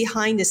things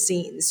behind the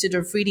scenes to the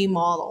 3D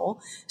model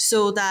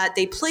so that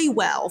they play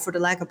well, for the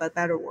lack of a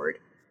better word.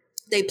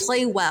 They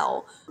play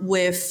well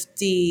with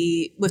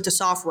the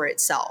software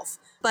itself.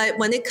 But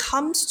when it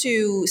comes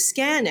to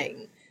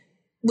scanning,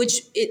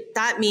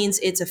 that means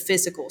it's a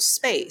physical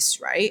space,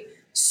 right?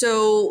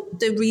 So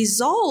the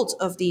result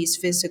of these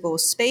physical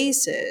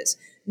spaces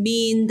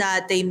mean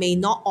that they may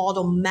not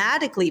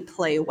automatically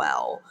play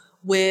well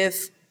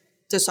with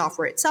the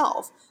software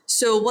itself.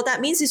 So what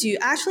that means is you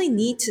actually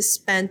need to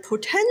spend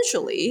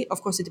potentially,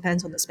 of course it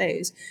depends on the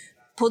space,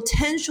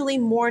 potentially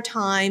more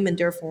time and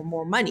therefore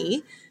more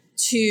money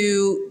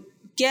to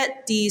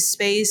get these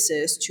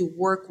spaces to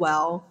work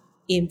well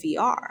in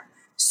VR.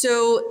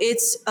 So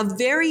it's a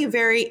very,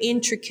 very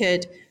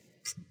intricate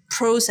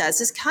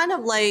process. It's kind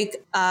of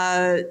like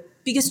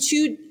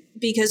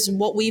because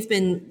what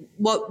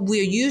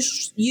we're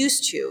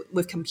used to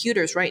with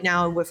computers right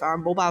now and with our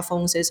mobile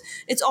phones is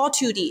it's all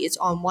 2D. It's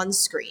on one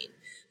screen.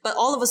 But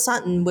all of a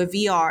sudden with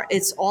VR,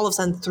 it's all of a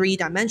sudden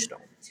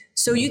 3-dimensional.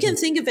 So you can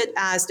think of it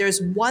as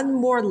there's one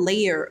more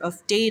layer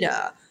of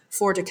data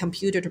for the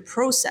computer to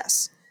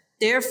process.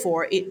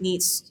 Therefore,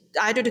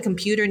 either the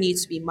computer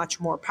needs to be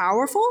much more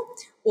powerful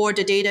or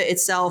the data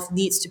itself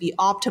needs to be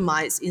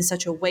optimized in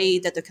such a way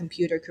that the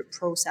computer could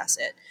process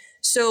it.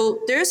 So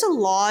there's a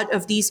lot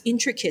of these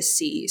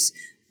intricacies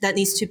that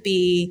needs to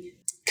be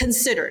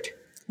considered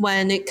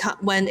when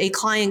a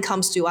client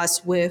comes to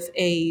us with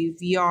a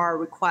VR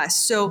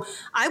request. So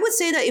I would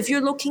say that if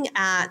you're looking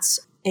at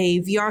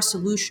a VR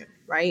solution,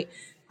 right,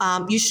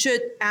 you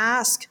should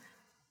ask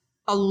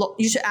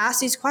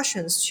these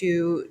questions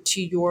to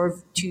your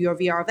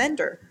VR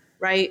vendor,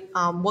 right?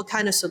 What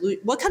kind of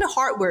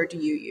hardware do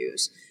you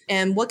use,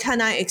 and what can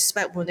I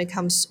expect when it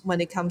comes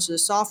to the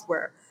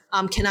software?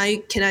 Can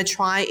I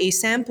try a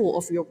sample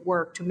of your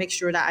work to make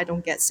sure that I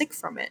don't get sick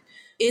from it?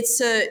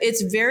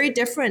 It's very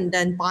different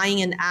than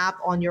buying an app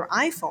on your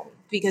iPhone,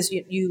 because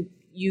you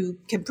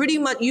pretty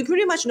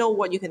much know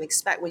what you can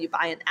expect when you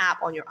buy an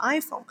app on your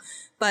iPhone.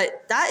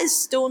 But that is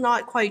still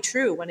not quite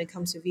true when it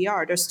comes to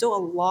VR. There's still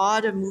a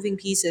lot of moving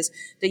pieces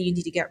that you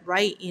need to get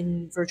right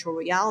in virtual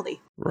reality.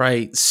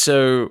 Right.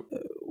 So,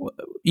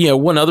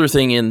 one other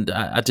thing, and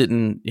I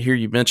didn't hear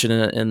you mention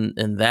it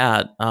in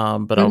that,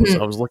 but I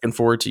was looking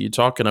forward to you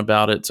talking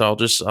about it. So I'll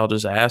just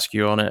ask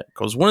you on it,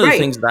 because one of the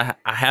things that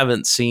I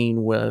haven't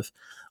seen with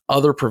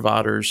other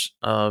providers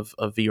of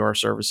VR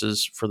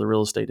services for the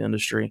real estate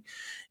industry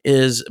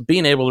is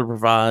being able to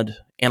provide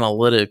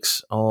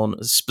analytics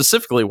on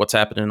specifically what's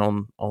happening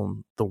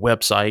on the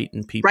website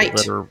and people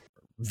that are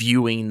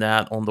viewing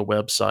that on the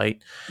website.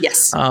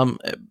 Yes.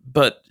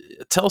 But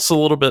tell us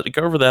go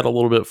over that a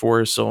little bit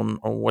for us on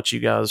what you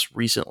guys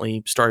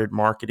recently started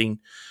marketing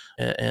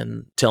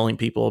and telling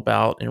people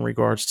about in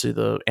regards to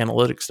the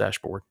analytics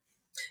dashboard.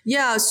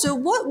 Yeah. So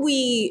what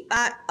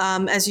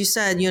as you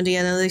said, the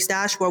analytics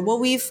dashboard, what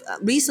we've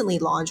recently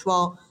launched,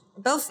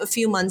 about a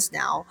few months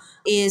now,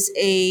 is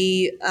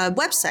a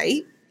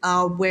website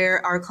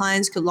where our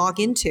clients could log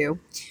into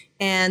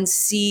and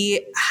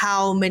see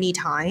how many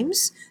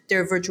times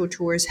their virtual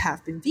tours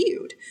have been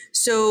viewed.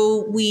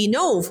 So we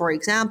know, for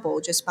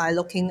example, just by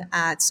looking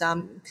at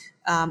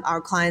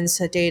our clients'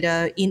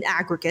 data in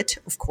aggregate,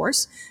 of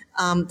course,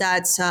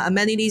 that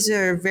amenities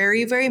are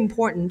very, very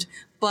important,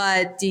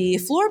 but the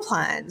floor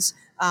plans,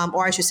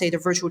 or I should say the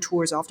virtual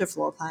tours of the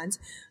floor plans,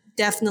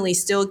 definitely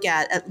still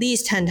get at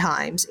least 10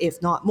 times, if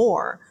not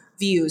more,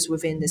 views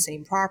within the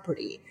same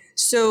property.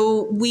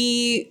 So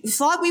we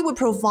thought we would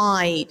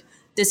provide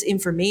this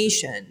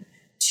information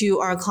to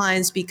our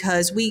clients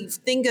because we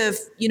think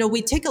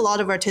we take a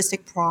lot of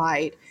artistic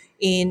pride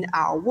in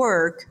our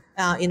work,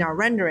 in our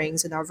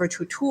renderings, in our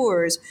virtual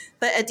tours.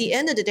 But at the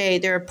end of the day,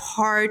 they're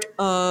part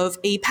of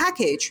a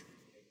package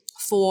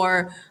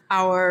for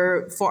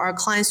our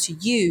clients to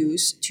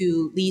use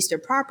to lease their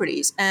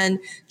properties. And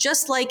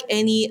just like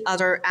any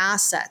other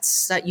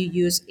assets that you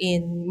use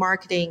in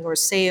marketing or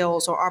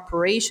sales or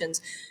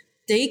operations,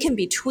 they can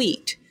be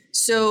tweaked.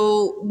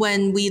 So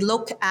when we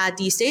look at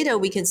these data,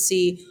 we can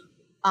see,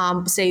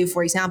 say,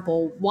 for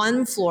example,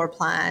 one floor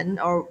plan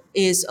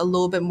is a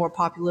little bit more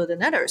popular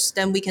than others.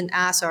 Then we can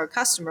ask our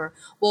customer,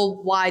 well,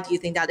 why do you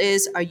think that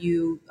is? Are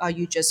you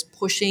just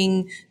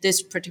pushing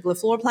this particular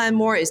floor plan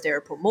more? Is there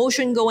a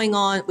promotion going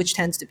on? Which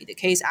tends to be the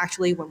case,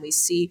 actually, when we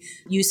see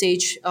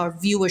usage or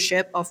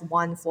viewership of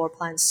one floor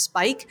plan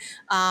spike.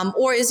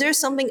 Or is there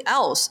something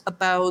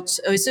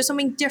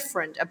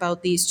different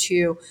about these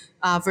two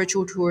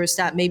virtual tours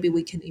that maybe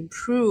we can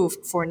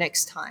improve for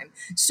next time?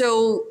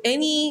 So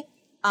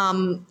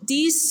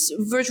these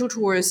virtual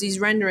tours, these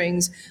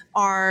renderings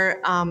are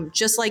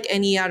just like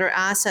any other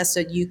assets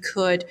that you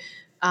could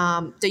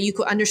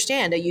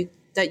understand,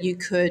 that you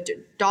could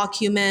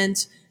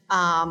document,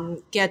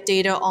 get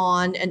data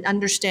on, and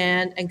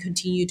understand and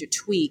continue to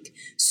tweak.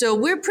 So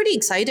we're pretty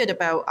excited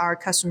about our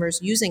customers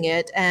using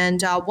it.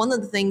 And one of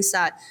the things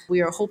that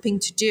we are hoping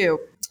to do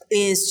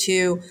is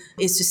to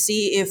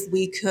see if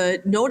we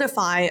could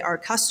notify our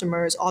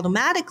customers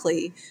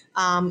automatically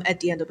at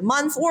the end of the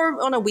month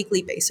or on a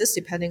weekly basis,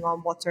 depending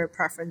on what their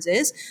preference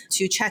is,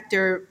 to check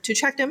their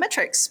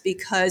metrics,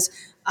 because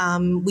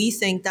we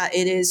think that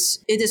it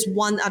is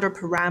one other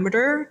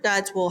parameter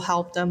that will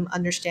help them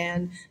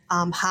understand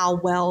how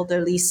well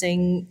their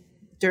leasing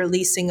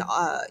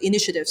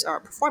initiatives are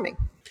performing.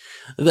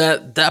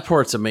 That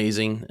part's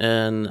amazing,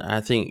 and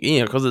I think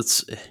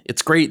because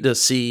it's great to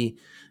see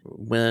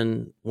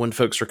when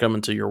folks are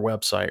coming to your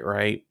website,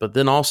 right? But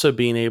then also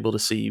being able to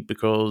see,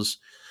 because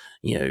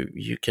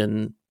you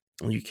can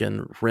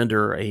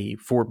render a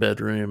 4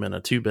 bedroom and a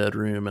 2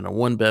 bedroom and a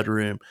 1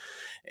 bedroom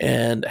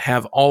and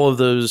have all of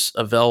those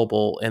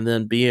available, and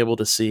then be able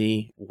to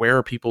see where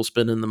are people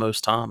spending the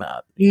most time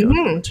at, in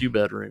a 2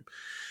 bedroom.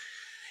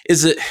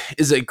 Is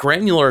it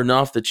granular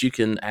enough that you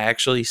can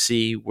actually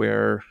see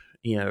where,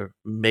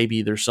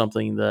 maybe there's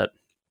something that,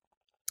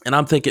 and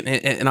I'm thinking,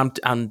 and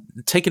I'm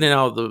taking it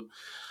out of the,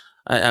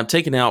 I'm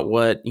taking out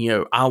what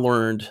I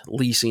learned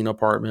leasing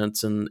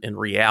apartments in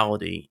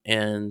reality,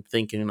 and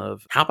thinking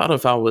of, how about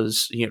if I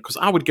was, because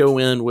I would go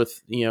in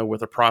with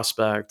a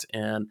prospect,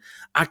 and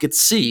I could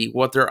see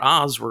what their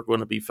eyes were going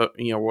to be,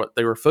 what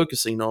they were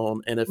focusing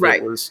on, and if it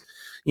Right. was,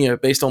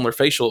 based on their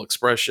facial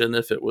expression,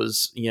 if it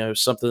was,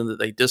 something that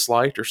they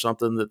disliked or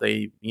something that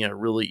they,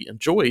 really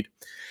enjoyed.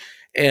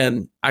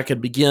 And I could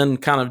begin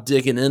kind of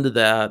digging into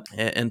that,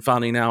 and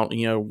finding out,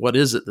 what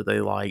is it that they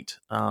liked?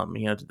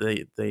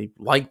 Did they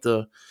like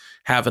the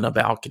having a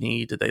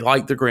balcony? Did they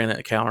like the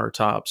granite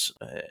countertops?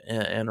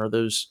 And are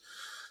those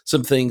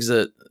some things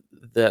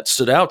that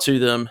stood out to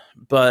them?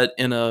 But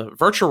in a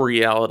virtual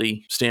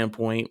reality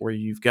standpoint, where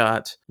you've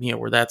got,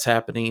 where that's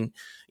happening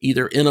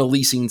either in a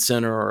leasing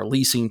center or a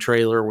leasing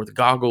trailer with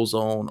goggles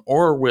on,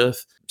 or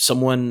with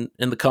someone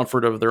in the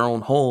comfort of their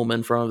own home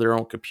in front of their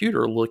own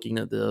computer looking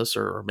at this,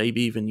 or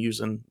maybe even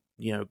using,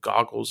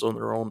 goggles on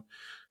their own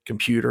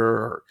computer,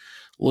 or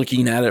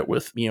looking at it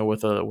with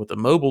a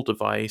mobile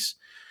device.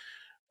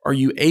 Are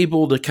you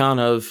able to kind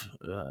of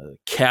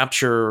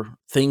capture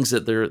things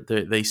that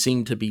they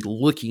seem to be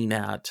looking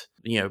at,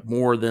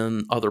 more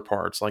than other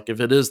parts? Like if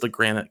it is the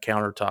granite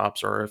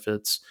countertops, or if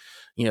it's,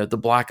 the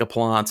black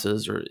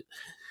appliances, or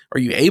are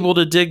you able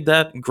to dig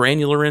that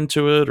granular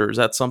into it, or is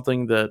that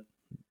something that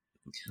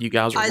you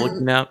guys are I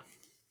looking at?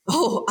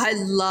 Oh, I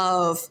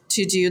love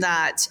to do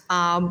that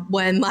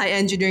when my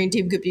engineering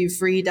team could be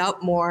freed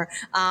up more.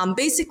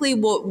 Basically,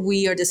 what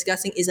we are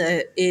discussing is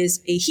a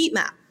heat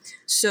map.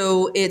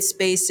 So it's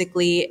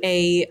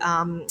basically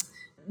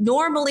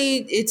normally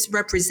it's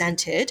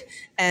represented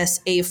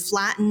as a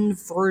flattened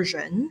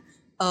version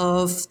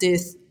of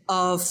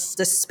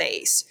the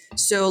space.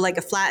 So like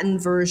a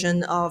flattened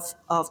version of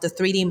the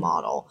 3D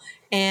model,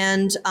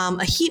 and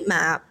a heat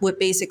map would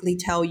basically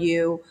tell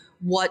you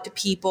what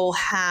people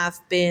have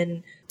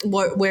been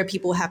where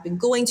people have been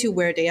going to,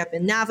 where they have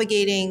been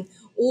navigating,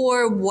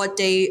 or what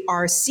they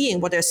are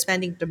seeing, what they're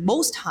spending the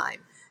most time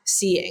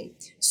seeing.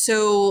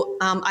 So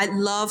I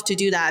love to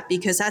do that,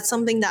 because that's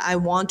something that I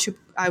want to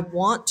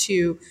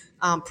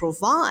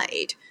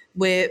provide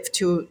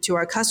to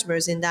our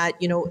customers, in that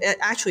it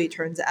actually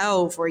turns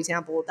out, for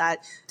example,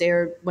 that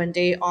when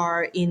they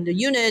are in the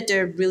unit,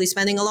 they're really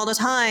spending a lot of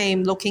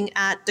time looking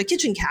at the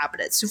kitchen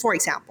cabinets, for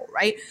example,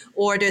 right?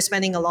 Or they're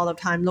spending a lot of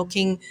time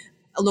looking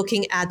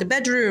at the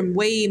bedroom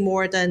way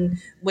more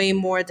than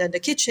the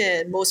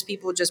kitchen. Most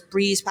people just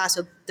breeze past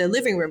the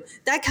living room.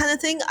 That kind of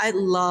thing, I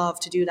love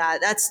to do that.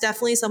 That's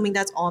definitely something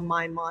that's on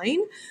my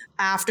mind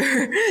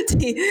after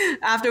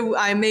after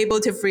I'm able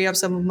to free up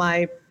some of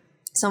my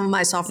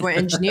software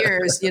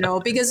engineers,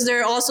 because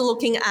they're also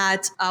looking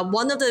at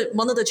one of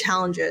the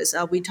challenges.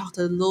 We talked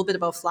a little bit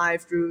about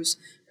fly-throughs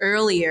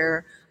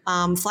earlier.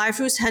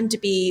 Fly-throughs tend to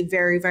be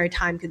very, very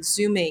time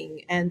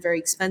consuming and very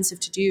expensive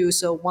to do.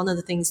 So one of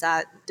the things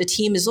that the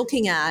team is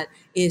looking at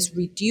is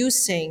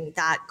reducing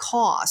that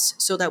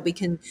cost, so that we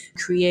can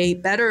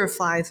create better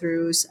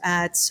fly-throughs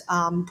at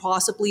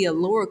possibly a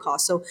lower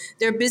cost. So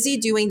they're busy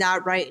doing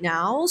that right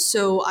now.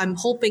 So I'm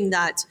hoping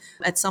that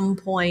at some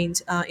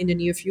point in the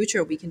near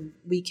future, we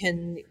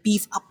can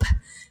beef up,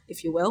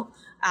 if you will,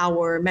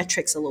 our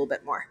metrics a little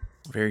bit more.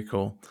 Very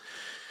cool.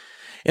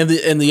 And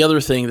the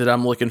other thing that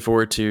I'm looking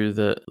forward to,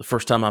 the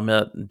first time I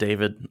met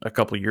David a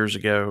couple of years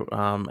ago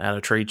at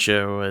a trade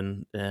show,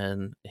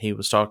 and he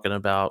was talking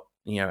about,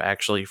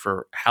 actually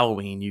for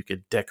Halloween, you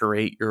could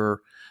decorate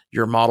your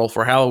model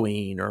for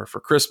Halloween or for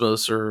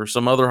Christmas or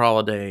some other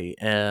holiday,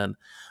 and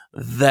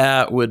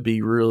that would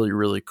be really,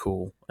 really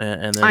cool.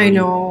 And then I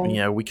know.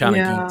 we kind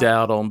of geeked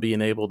out on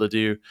being able to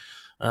do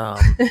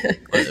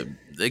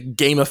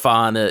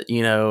gamifying it,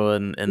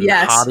 and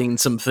Yes. hiding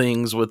some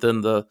things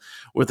within the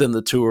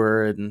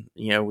tour, and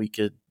we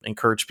could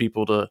encourage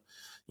people to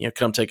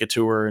come take a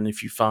tour, and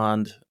if you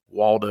find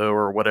Waldo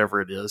or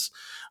whatever it is,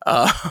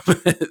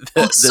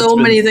 so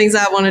many things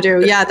I want to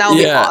do. Yeah, that would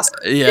be awesome.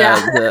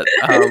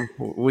 That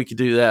we could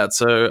do that.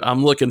 So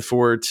I'm looking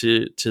forward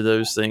to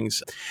those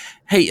things.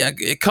 Hey,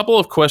 a couple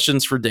of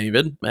questions for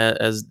David,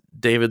 as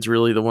David's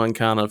really the one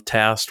kind of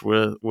tasked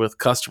with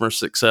customer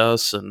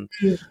success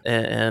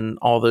and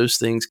all those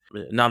things.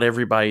 Not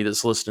everybody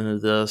that's listening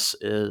to this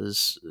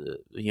is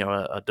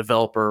a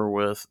developer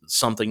with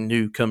something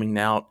new coming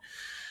out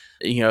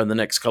in the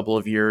next couple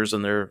of years,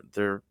 and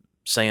they're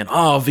saying,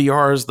 oh,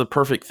 VR is the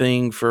perfect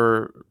thing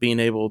for being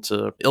able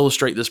to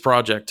illustrate this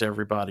project to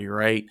everybody,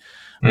 right?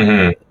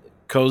 Mm-hmm.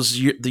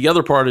 because the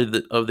other part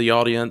of the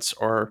audience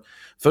are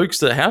folks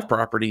that have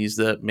properties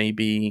that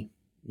maybe,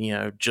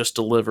 just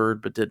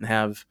delivered but didn't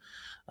have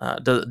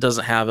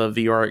doesn't have a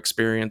VR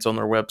experience on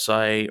their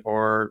website,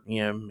 or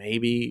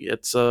maybe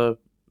it's a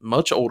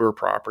much older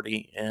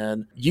property,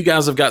 and you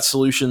guys have got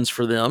solutions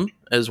for them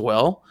as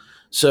well.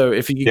 So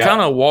if you kind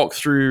of walk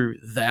through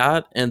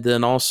that, and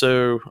then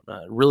also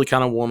really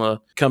kind of want to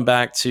come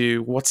back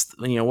to what's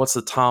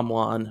the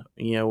timeline,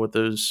 with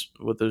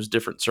those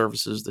different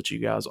services that you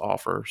guys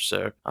offer.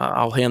 So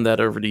I'll hand that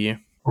over to you.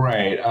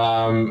 Right.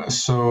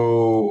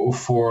 So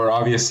for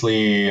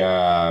obviously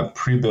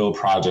pre-build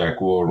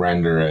project, we'll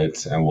render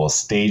it and we'll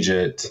stage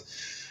it.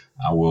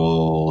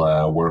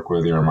 We'll work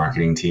with your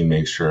marketing team,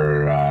 make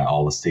sure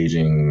all the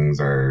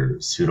stagings are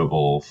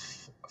suitable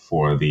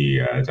for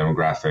the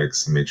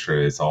demographics, and make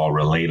sure it's all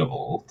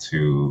relatable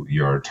to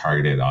your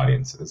targeted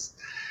audiences.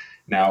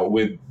 Now,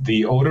 with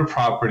the older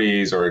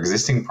properties or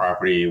existing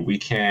property, we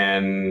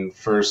can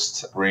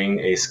first bring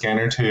a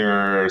scanner to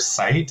your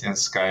site and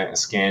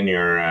scan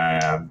your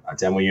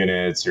demo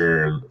units,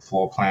 your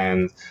floor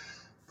plans,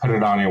 put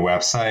it on your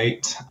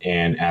website.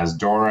 And as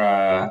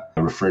Dora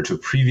referred to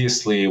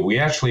previously, we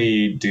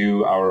actually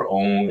do our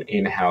own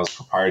in-house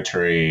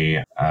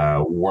proprietary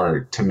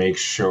work to make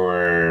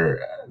sure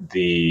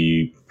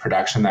the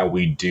production that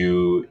we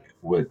do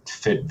would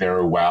fit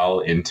very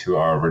well into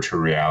our virtual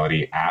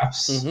reality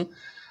apps.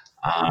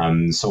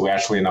 Mm-hmm. So we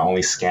actually not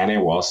only scan it,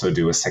 we'll also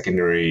do a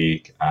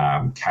secondary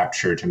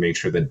capture to make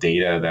sure the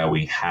data that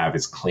we have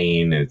is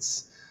clean,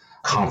 it's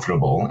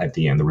comfortable at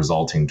the end, the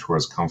resulting tour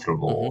is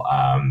comfortable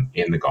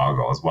in the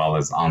goggle as well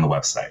as on the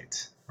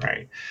website,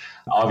 right?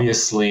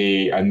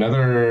 Obviously,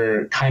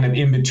 another kind of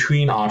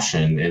in-between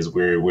option is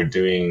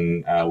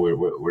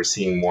we're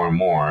seeing more and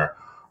more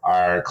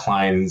our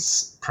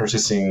clients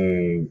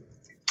purchasing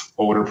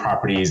older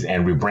properties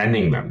and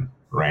rebranding them,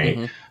 right?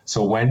 Mm-hmm.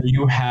 So when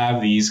you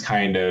have these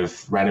kind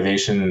of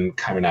renovation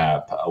coming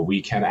up,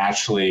 we can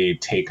actually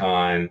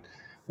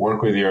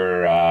work with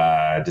your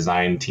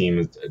design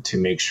team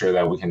to make sure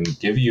that we can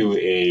give you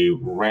a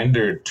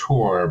rendered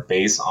tour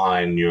based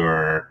on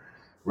your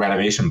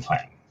renovation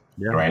plan,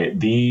 right?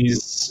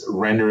 These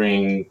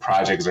rendering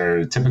projects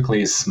are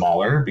typically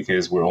smaller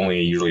because we're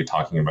only usually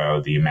talking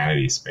about the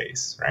amenity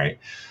space, right?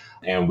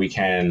 And we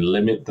can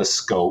limit the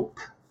scope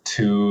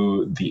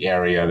to the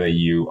area that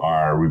you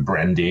are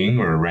rebranding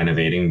or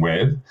renovating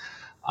with.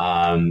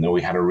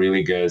 We had a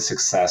really good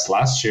success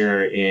last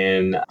year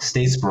in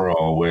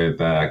Statesboro with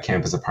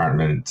Campus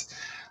Apartment.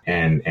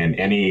 And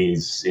any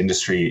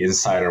industry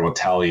insider will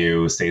tell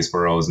you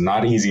Statesboro is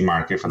not an easy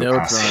market for the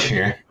past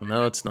year.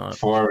 No, it's not.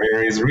 For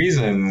various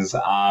reasons.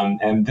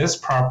 And this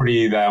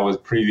property that was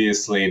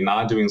previously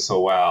not doing so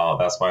well,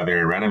 that's why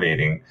they're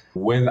renovating.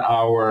 With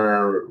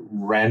our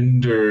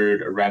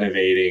rendered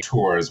renovating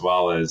tour as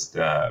well as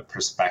the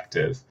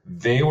perspective,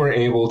 they were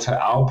able to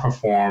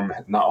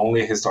outperform not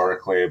only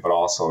historically, but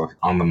also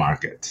on the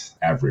market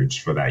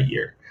average for that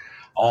year.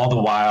 All the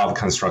while the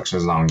construction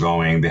is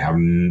ongoing, they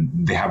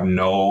have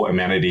no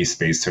amenity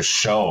space to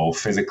show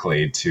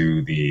physically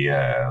to the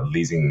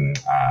leasing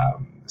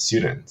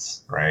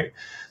students, right?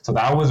 So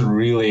that was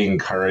really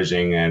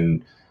encouraging,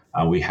 and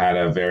we had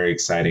a very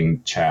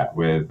exciting chat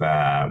with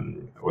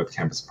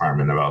Campus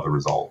Apartment about the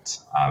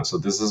results. So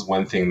this is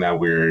one thing that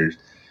we're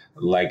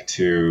like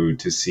to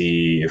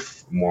see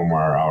if more and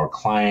more our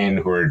client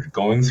who are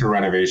going through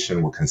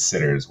renovation will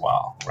consider as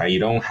well, right? You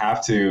don't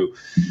have to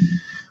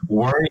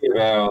worry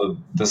about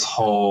this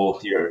whole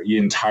your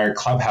entire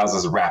clubhouse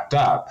is wrapped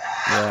up,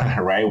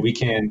 right? We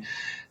can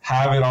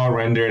have it all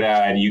rendered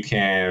out, and you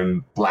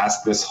can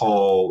blast this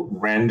whole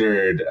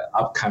rendered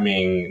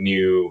upcoming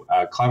new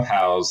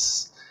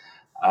clubhouse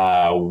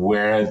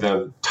where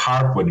the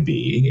tarp would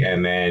be,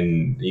 and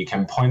then you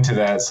can point to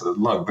that. So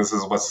look, this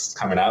is what's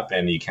coming up,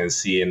 and you can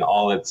see in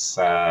all its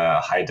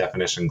high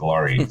definition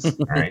glories,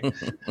 right?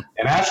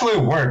 It actually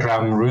worked.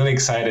 I'm really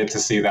excited to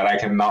see that. I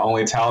can not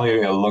only tell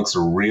you it looks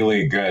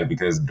really good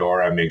because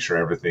Dora makes sure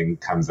everything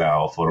comes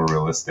out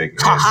photorealistic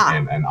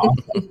and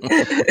awesome.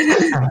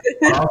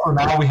 But also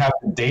now we have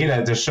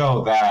data to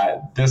show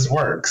that this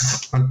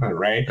works,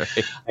 right?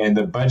 And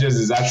the budget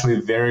is actually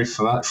very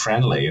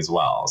friendly as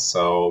well.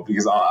 So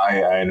because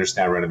I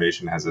understand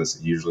renovation has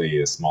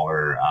usually a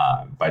smaller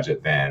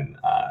budget than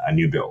a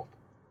new build,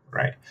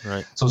 right?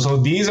 So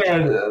these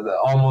are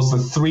almost the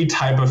three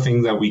type of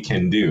things that we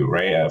can do,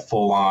 right? A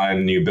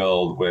full-on new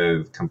build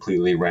with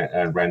completely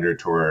rendered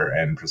tour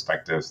and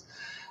perspectives,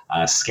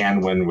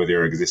 scan one with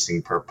your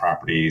existing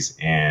properties,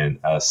 and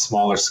a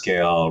smaller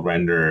scale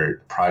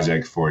rendered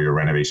project for your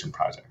renovation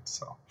project.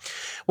 So.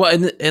 Well,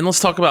 and let's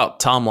talk about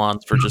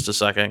timelines for just a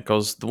second,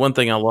 because the one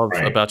thing I love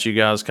about you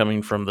guys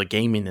coming from the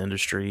gaming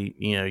industry,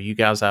 you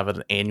guys have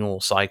an annual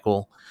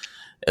cycle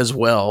as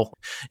well.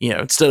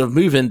 Instead of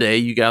move-in day,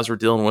 you guys were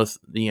dealing with,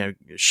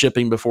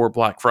 shipping before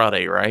Black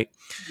Friday, right?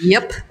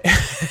 Yep.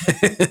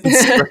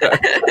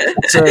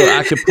 So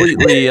I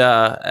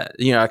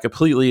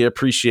completely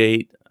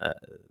appreciate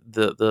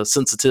the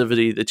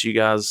sensitivity that you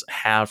guys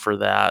have for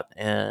that.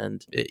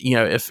 And,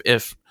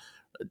 if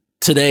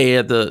today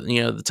at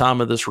the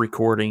time of this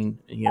recording,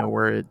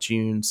 we're at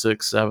June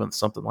 6th, 7th,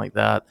 something like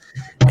that.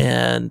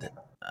 And,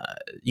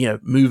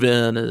 move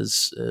in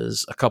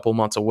is a couple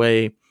months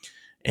away.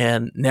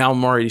 And now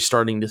I'm already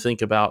starting to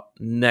think about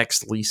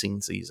next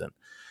leasing season.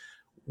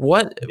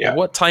 What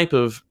type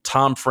of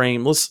time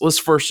frame? Let's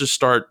first just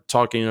start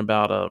talking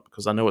about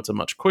because I know it's a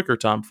much quicker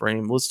time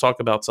frame. Let's talk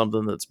about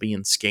something that's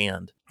being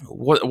scanned.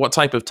 What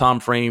type of time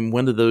frame?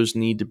 When do those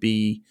need to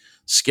be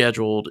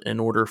scheduled in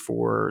order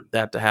for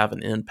that to have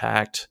an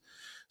impact?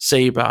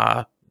 Say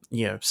I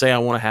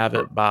want to have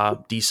it by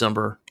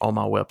December on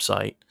my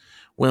website.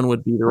 When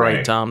would be the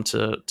right time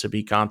to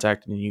be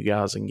contacting you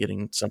guys and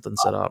getting something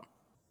set up?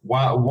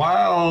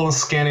 While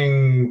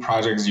scanning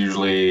projects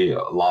usually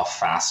a lot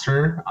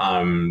faster,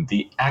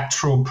 the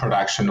actual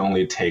production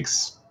only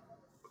takes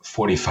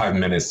 45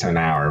 minutes to an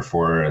hour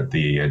for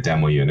the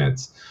demo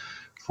units.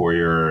 For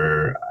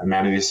your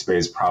amenity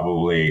space,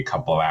 probably a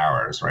couple of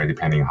hours, right?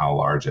 Depending on how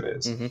large it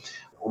is. Mm-hmm.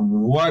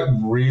 What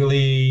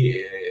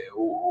really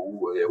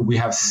we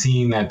have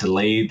seen that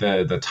delay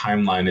the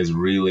timeline is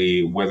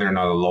really whether or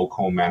not a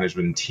local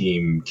management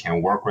team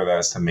can work with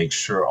us to make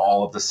sure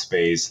all of the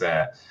space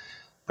that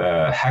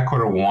the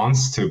headquarter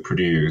wants to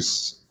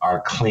produce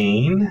are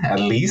clean, at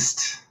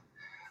least,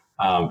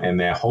 and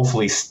then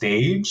hopefully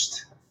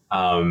staged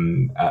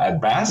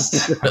at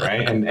best,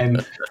 right?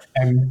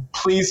 And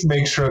please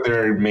make sure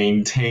they're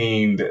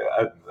maintained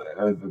at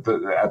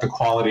the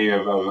quality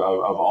of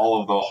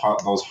all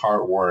of those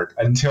hard work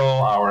until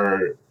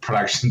our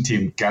production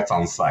team gets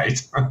on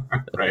site,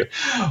 right?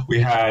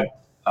 We had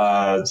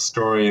a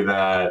story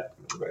that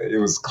it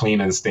was clean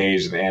and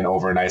staged, and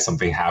overnight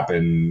something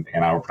happened,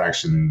 and our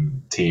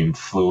production team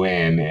flew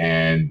in,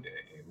 and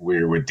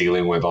we were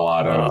dealing with a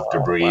lot of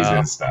debris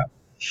and stuff.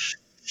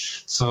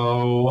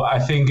 So I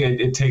think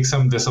it takes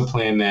some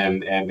discipline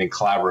and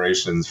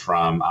collaborations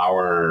from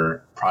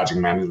our project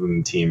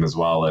management team as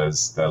well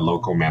as the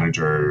local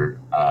management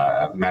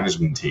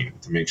team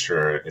to make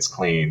sure it's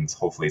clean, it's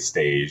hopefully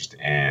staged,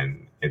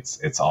 and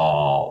it's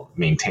all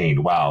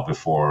maintained well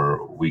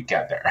before we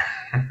get there,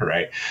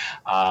 right?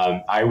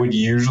 I would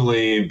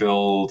usually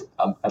build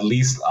at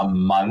least a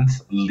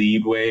month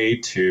leadway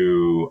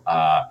to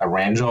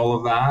arrange all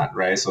of that,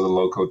 right? So the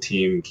local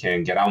team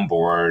can get on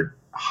board,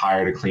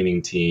 hire the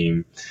cleaning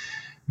team,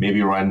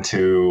 maybe run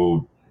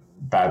to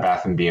Bed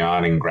Bath &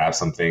 Beyond and grab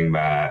something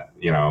that,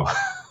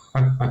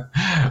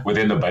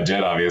 within the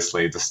budget,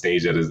 obviously, to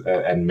stage it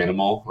at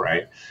minimal,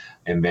 right?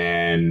 And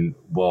then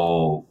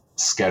we'll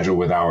schedule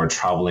with our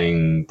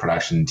traveling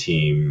production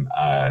team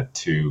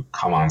to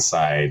come on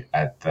site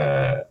at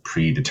the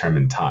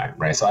predetermined time,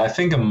 right? So I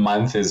think a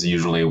month is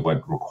usually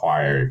what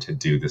required to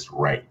do this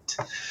right.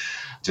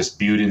 Just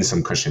build in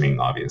some cushioning,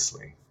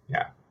 obviously.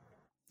 Yeah.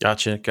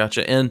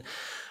 Gotcha. And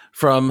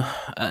from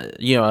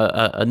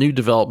a new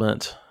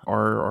development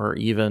or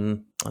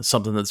even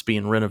something that's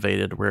being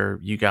renovated, where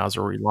you guys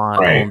are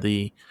relying on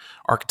the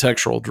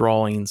architectural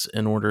drawings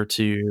in order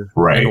to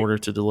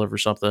deliver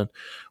something,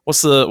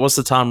 what's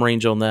the time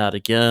range on that?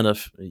 Again,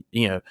 if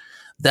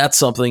that's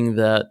something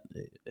that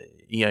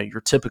you're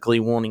typically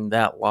wanting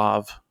that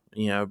live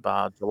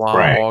by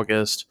July,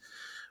 August,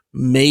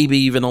 maybe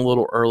even a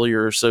little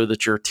earlier, so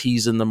that you're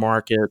teasing the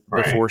market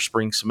before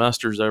spring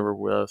semester's over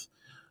with.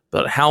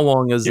 But how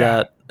long is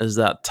that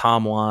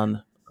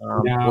timeline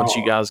once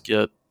you guys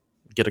get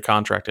a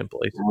contract in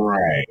place?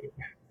 Right.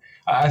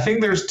 I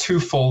think there's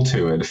twofold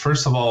to it.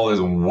 First of all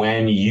is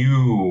when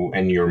you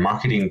and your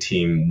marketing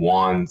team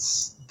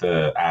wants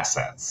the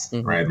assets,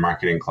 right?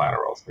 Marketing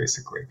collaterals,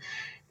 basically.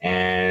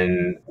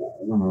 And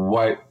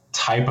what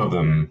type of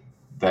them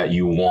that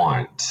you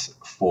want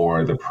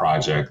for the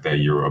project that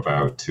you're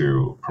about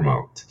to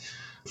promote.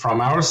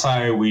 From our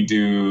side, we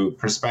do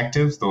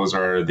perspectives. Those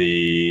are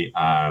the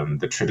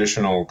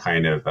traditional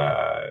kind of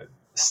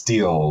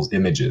stills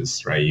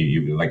images, right?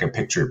 You like a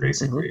picture,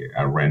 basically,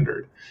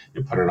 rendered.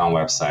 You put it on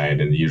website,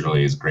 and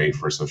usually is great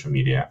for social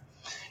media.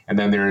 And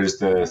then there's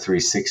the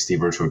 360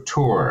 virtual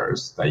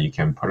tours that you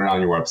can put it on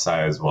your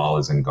website as well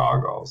as in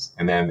goggles.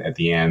 And then at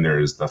the end,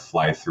 there's the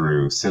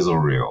fly-through sizzle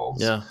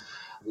reels. Yeah.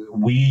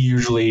 We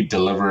usually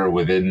deliver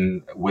with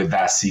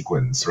that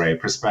sequence, right?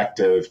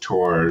 Perspective,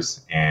 tours,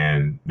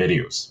 and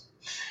videos.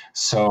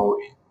 So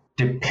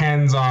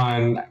depends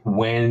on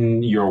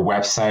when your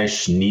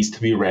website needs to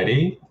be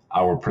ready.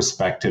 Our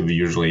perspective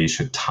usually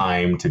should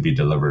time to be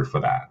delivered for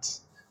that,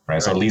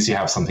 right? So at least you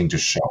have something to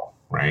show,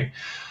 right?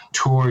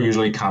 Tour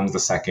usually comes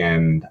the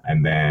second,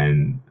 and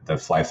then the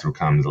fly-through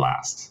comes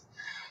last.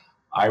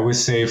 I would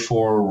say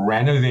for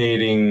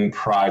renovating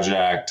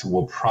project,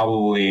 we'll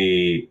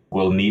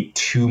need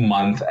 2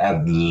 months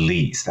at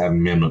least, at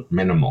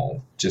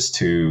minimal, just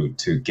to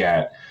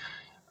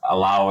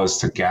allow us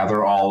to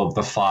gather all of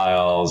the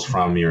files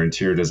from your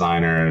interior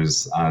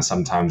designers.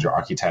 Sometimes your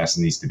architects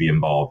needs to be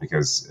involved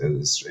because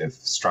if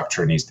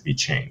structure needs to be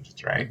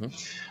changed, right?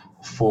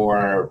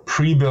 For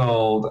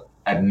pre-build,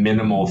 at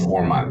minimal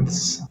 4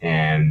 months.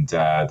 And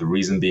the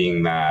reason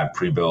being that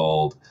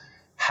pre-build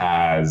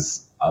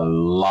has a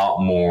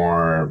lot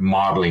more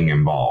modeling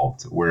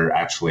involved. We're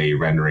actually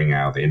rendering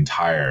out the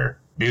entire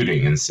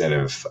building instead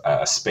of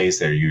a space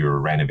that you're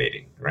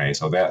renovating, right?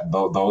 So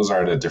those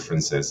are the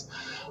differences.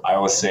 I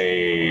would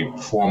say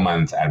 4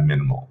 months at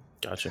minimal.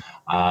 Gotcha.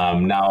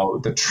 Now,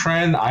 the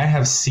trend I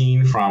have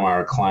seen from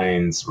our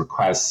clients'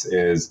 requests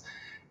is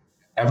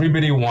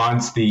everybody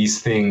wants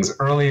these things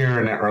earlier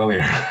and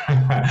earlier.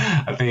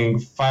 I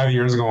think 5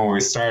 years ago when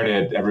we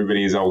started,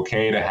 everybody's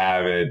okay to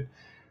have it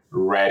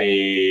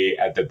ready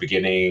at the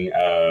beginning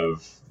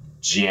of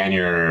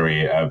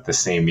January of the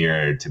same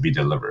year to be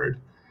delivered.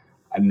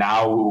 And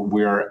now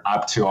we're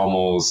up to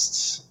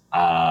almost,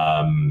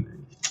 I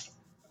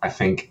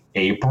think,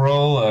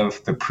 April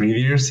of the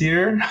previous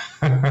year.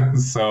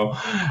 So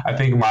I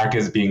think market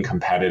is being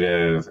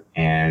competitive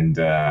and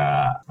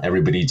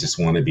everybody just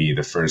want to be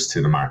the first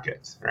to the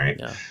market, right?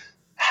 Yeah.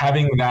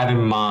 Having that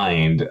in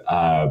mind,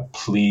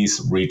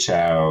 please reach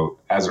out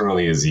as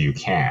early as you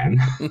can,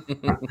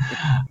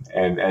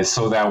 and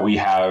so that we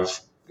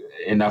have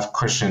enough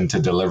cushion to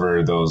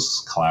deliver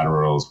those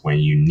collaterals when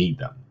you need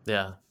them.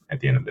 Yeah. At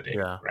the end of the day,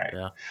 Yeah. right?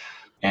 Yeah.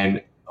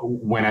 And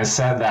when I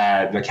said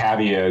that, the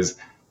caveat is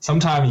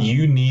sometimes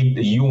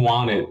you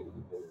want it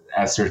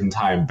at a certain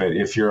time, but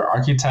if your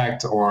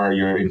architect or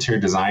your interior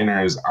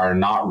designers are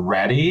not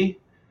ready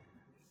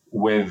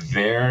with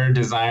their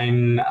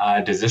design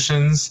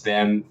decisions,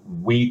 then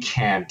we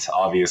can't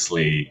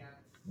obviously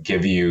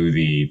give you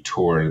the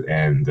tour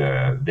and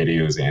the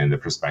videos and the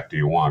perspective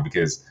you want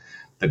because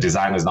the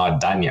design is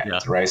not done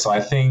yet, right? So I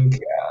think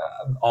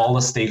all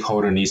the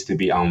stakeholder needs to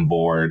be on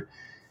board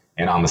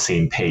and on the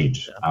same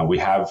page. We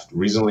have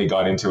recently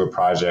got into a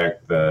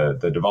project,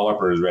 the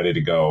developer is ready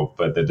to go,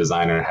 but the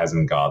designer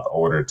hasn't got the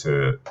order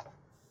to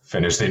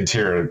finish the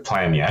interior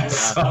plan yet.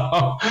 So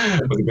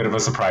it was a bit of a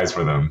surprise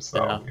for them.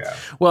 So yeah.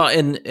 Well,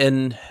 and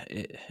and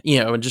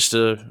just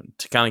to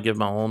kind of give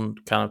my own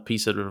kind of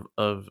piece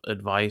of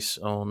advice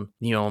on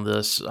on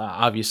this,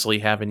 obviously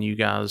having you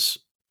guys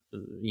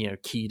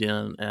keyed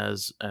in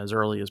as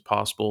early as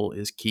possible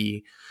is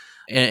key.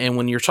 And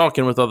when you're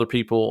talking with other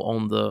people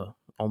on the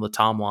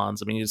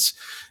timelines, I mean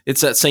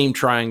it's that same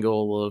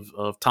triangle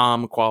of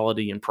time,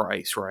 quality, and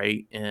price,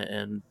 right?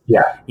 And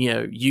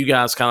you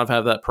guys kind of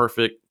have that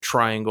perfect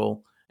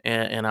triangle,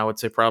 and I would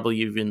say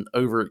probably even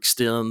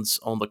overextends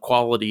on the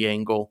quality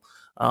angle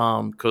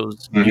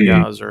because you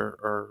guys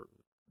are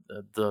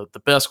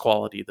the best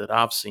quality that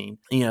I've seen.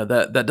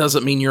 That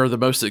doesn't mean you're the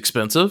most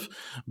expensive,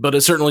 but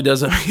it certainly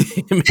doesn't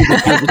mean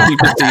that you're the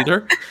cheapest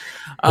either.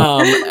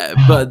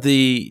 But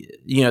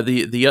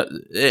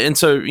and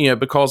so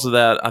because of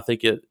that, I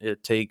think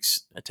it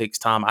takes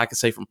time. I can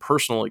say from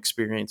personal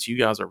experience, you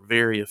guys are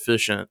very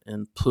efficient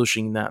in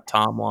pushing that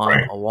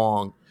timeline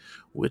along,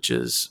 which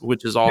is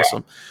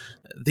awesome.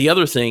 The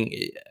other thing,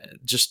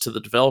 just to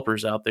the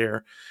developers out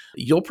there,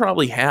 you'll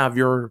probably have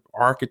your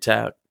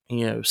architect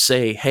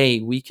say, hey,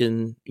 we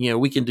can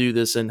do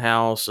this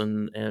in-house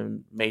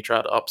and may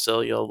try to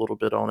upsell you a little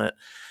bit on it.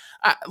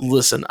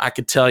 Listen, I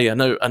could tell you,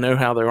 I know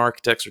how their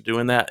architects are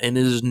doing that, and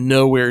it is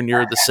nowhere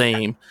near the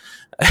same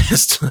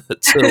as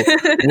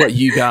to what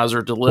you guys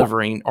are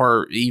delivering,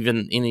 or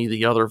even any of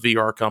the other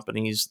VR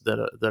companies that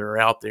are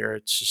out there.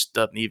 It just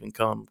doesn't even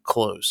come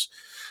close.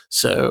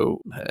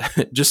 So,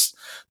 just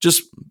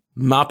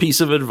my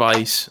piece of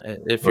advice: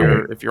 if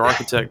your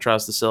architect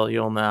tries to sell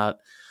you on that,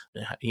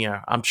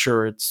 I'm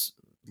sure it's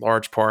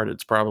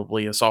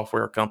probably a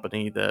software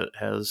company that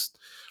has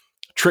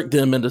tricked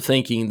them into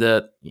thinking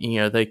that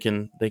they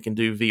can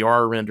do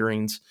VR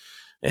renderings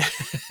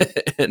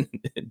and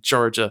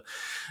charge a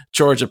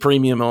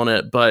premium on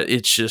it, but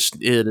it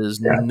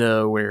is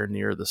nowhere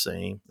near the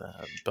same.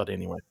 But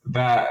anyway,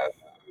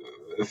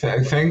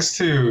 thanks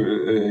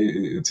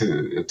to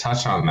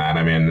touch on that.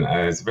 I mean,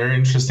 it's very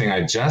interesting.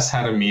 I just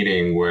had a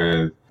meeting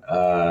with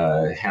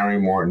Harry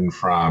Morton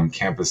from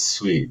Campus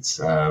Suites,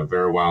 a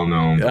very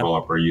well-known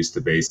developer, used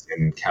to based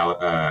in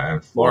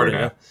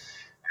Florida.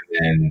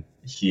 And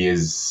he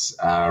is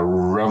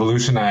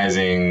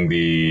revolutionizing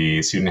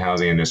the student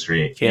housing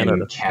industry in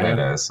Canada.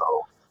 Yeah. So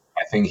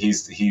I think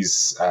he's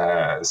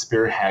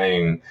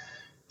spearheading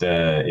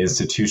the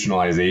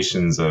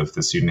institutionalizations of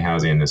the student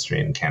housing industry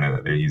in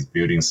Canada. He's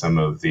building some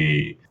of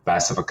the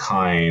best of a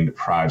kind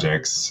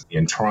projects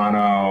in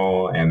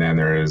Toronto, and then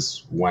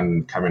there's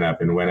one coming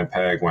up in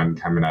Winnipeg, one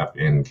coming up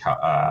in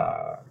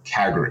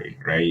Calgary,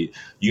 right?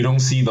 You don't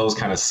see those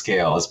kind of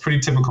scale. It's pretty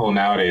typical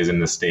nowadays in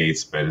the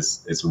States, but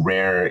it's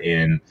rare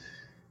in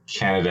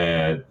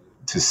Canada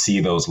to see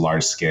those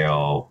large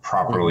scale,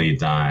 properly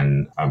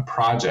done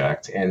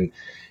project. And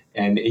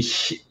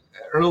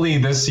early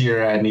this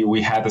year,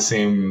 we had the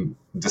same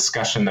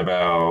discussion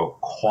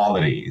about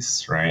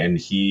qualities, right? And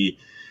he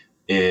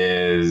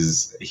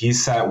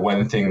said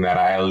one thing that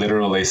I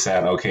literally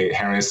said, okay,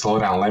 Henry, slow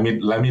down.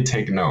 Let me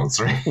take notes,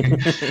 right?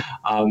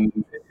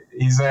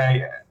 He's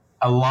like,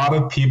 a lot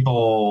of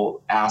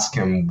people ask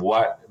him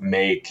what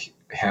made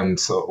him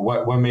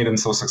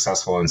so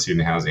successful in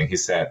student housing. He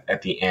said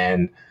at the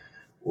end,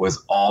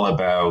 was all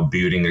about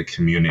building a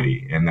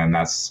community. And then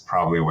that's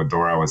probably what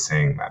Dora was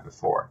saying that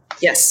before.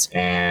 Yes.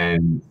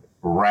 And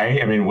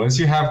right, I mean, once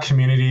you have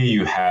community,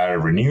 you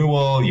have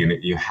renewal,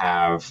 you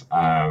have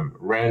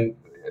rent,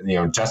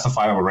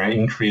 justifiable rent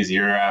increase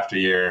year after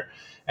year,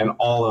 and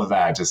all of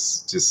that.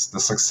 Just the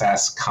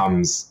success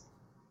comes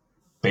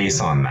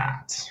based on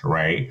that,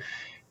 right?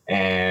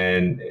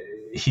 And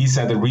he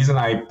said the reason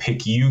I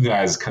pick you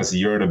guys because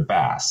you're the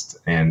best,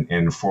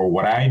 and for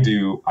what I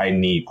do, I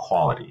need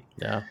quality.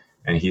 Yeah.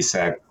 And he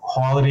said,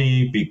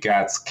 quality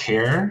begets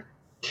care,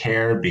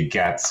 care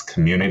begets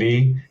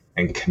community,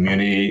 and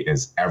community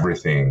is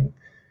everything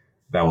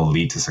that will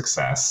lead to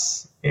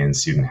success in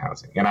student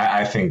housing. And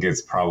I think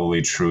it's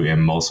probably true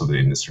in most of the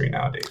industry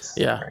nowadays.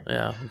 Yeah, right?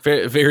 yeah.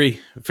 Very,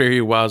 very,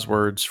 very wise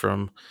words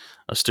from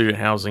a student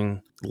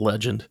housing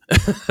legend.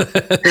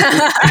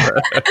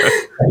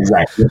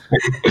 Exactly.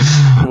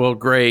 Well,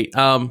 great.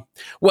 Well,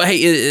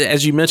 hey,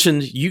 as you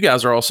mentioned, you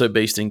guys are also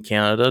based in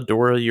Canada.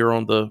 Dora, you're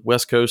on the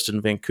West Coast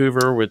in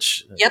Vancouver,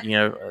 which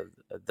Yep.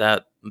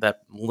 That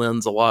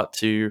lends a lot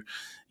to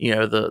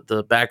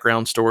the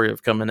background story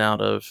of coming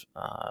out of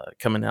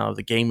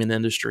the gaming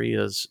industry,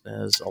 as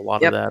a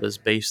lot Yep. of that is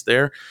based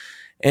there.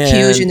 And,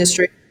 Huge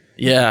industry.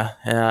 Yeah,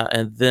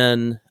 and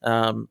then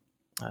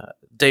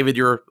David,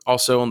 you're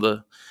also on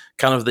the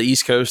kind of the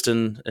East Coast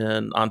in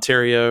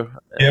Ontario,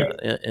 Yep.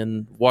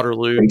 in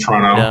Waterloo, In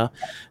Toronto.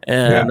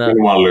 yeah, and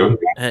in Waterloo.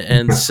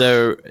 and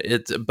so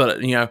but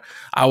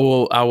I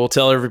will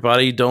tell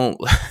everybody, don't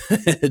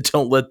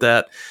don't let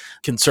that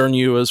concern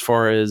you as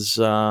far as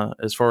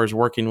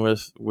working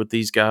with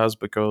these guys,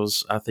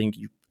 because I think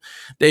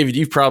David,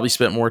 you've probably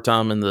spent more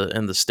time in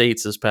the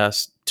States this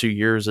past 2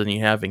 years than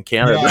you have in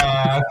Canada.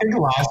 Yeah, I think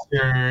last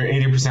year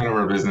 80% of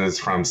our business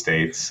from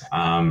States,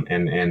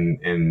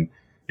 and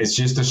it's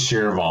just the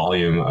sheer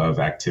volume of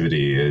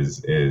activity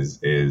is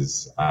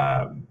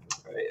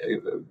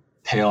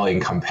pale in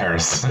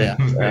comparison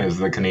as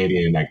the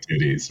Canadian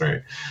activities,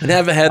 right? And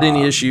haven't had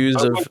any issues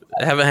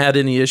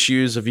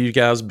of you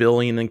guys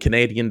billing in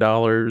Canadian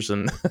dollars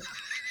and.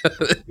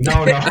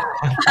 No.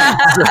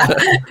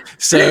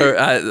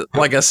 So,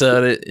 like I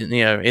said,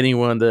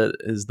 anyone that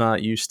is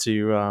not used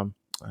to,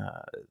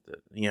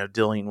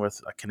 dealing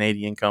with a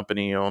Canadian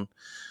company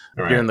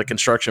during the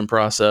construction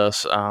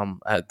process,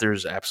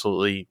 there's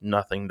absolutely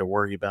nothing to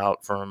worry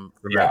about from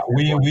that.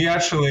 We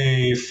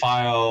actually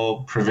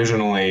file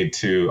provisionally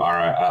to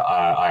our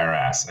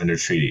IRS under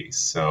treaties.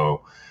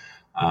 So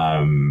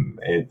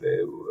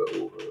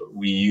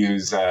we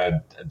use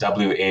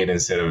W8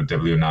 instead of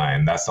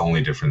W9. That's the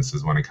only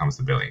differences when it comes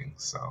to billing.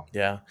 So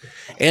yeah,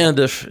 and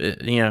if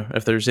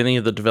there's any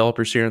of the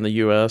developers here in the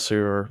U.S.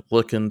 who are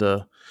looking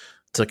to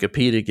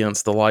compete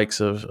against the likes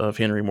of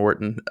Henry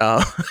Morton,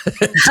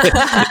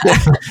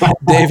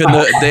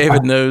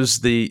 David knows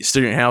the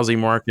student housing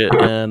market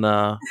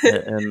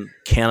in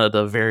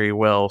Canada very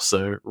well.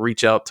 So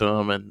reach out to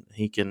him, and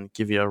he can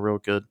give you a real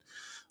good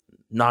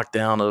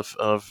knockdown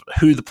of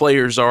who the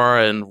players are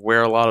and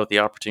where a lot of the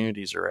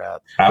opportunities are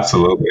at.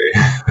 Absolutely.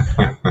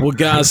 Well,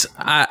 guys,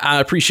 I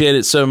appreciate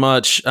it so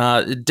much.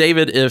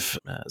 David, if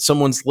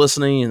someone's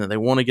listening and they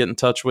want to get in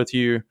touch with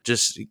you,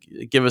 just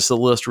give us a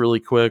list really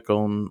quick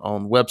on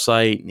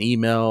website and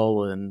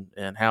email and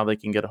how they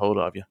can get a hold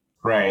of you.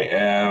 Right.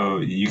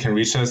 You can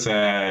reach us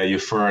at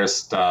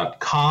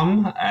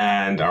uForis.com,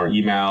 and our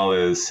email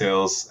is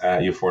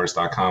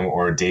sales@uForis.com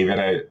or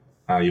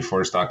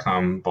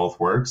david@uForis.com, both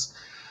works.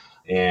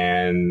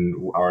 And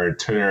our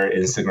Twitter,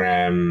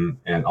 Instagram,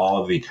 and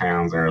all of the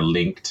accounts are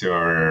linked to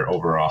our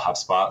overall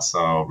HubSpot.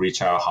 So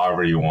reach out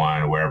however you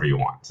want, wherever you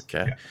want.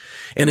 Okay. Yeah.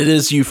 And it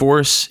is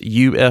uForis,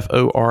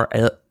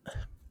 UFORS.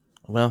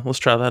 Well, let's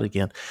try that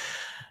again.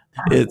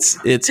 It's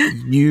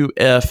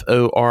UFORIS.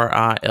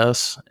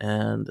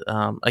 And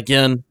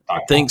again,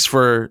 thanks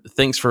for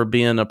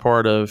being a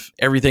part of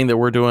everything that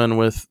we're doing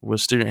with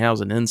Student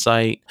Housing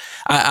Insight.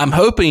 I'm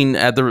hoping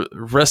at the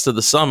rest of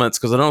the summits,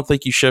 because I don't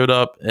think you showed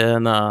up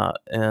in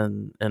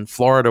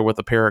Florida with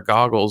a pair of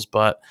goggles,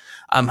 but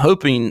I'm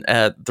hoping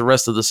at the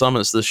rest of the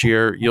summits this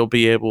year you'll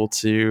be able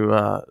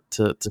to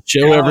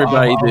show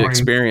everybody the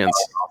experience.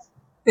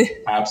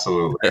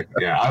 Absolutely.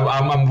 Yeah.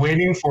 I'm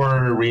waiting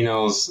for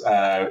Reno's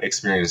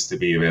experience to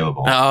be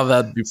available. Oh,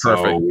 that'd be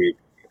perfect.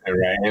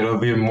 Right. It'll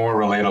be more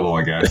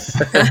relatable, I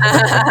guess.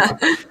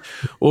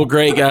 Well,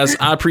 great, guys.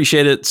 I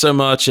appreciate it so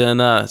much.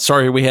 And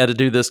sorry we had to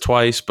do this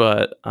twice,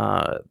 but,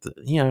 I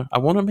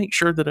want to make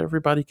sure that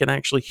everybody can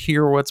actually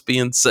hear what's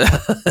being said.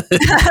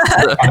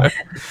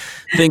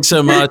 Thanks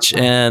so much.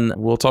 And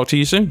we'll talk to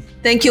you soon.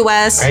 Thank you,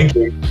 Wes. Thank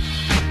you.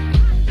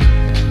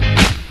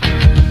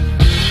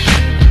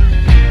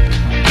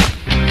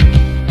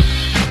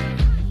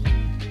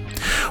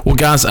 Well,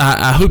 guys,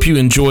 I hope you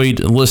enjoyed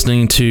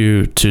listening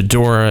to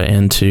Dora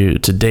and to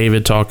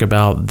David talk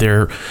about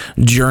their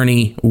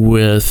journey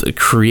with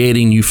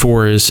creating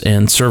uForis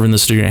and serving the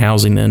student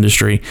housing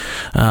industry.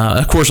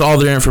 Of course, all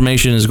their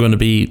information is going to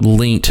be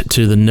linked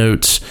to the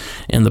notes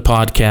in the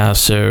podcast.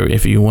 So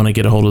if you want to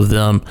get a hold of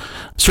them,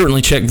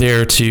 certainly check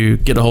there to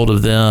get a hold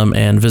of them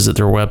and visit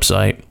their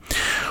website.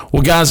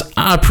 Well, guys,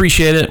 I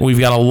appreciate it. We've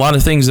got a lot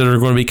of things that are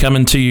going to be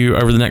coming to you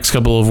over the next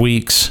couple of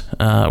weeks.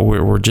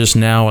 We're just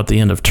now at the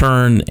end of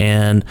turn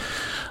and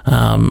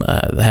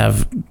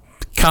have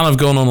kind of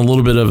going on a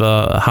little bit of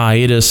a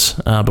hiatus,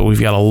 but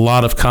we've got a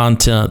lot of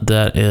content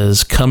that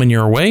is coming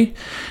your way.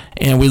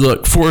 And we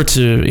look forward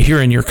to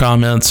hearing your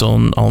comments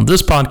on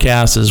this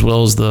podcast as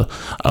well as the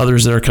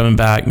others that are coming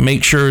back.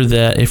 Make sure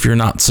that if you're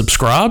not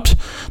subscribed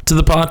to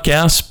the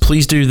podcast,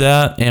 please do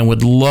that. And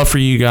would love for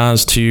you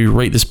guys to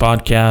rate this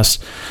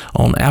podcast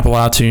on Apple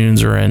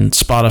iTunes or in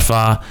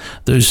Spotify.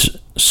 Those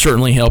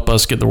certainly help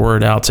us get the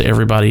word out to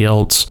everybody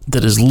else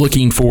that is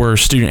looking for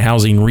student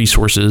housing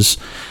resources.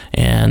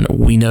 And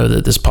we know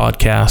that this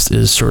podcast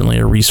is certainly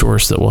a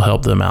resource that will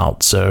help them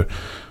out. So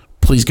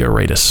please go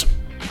rate us.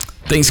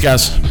 Thanks,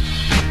 guys.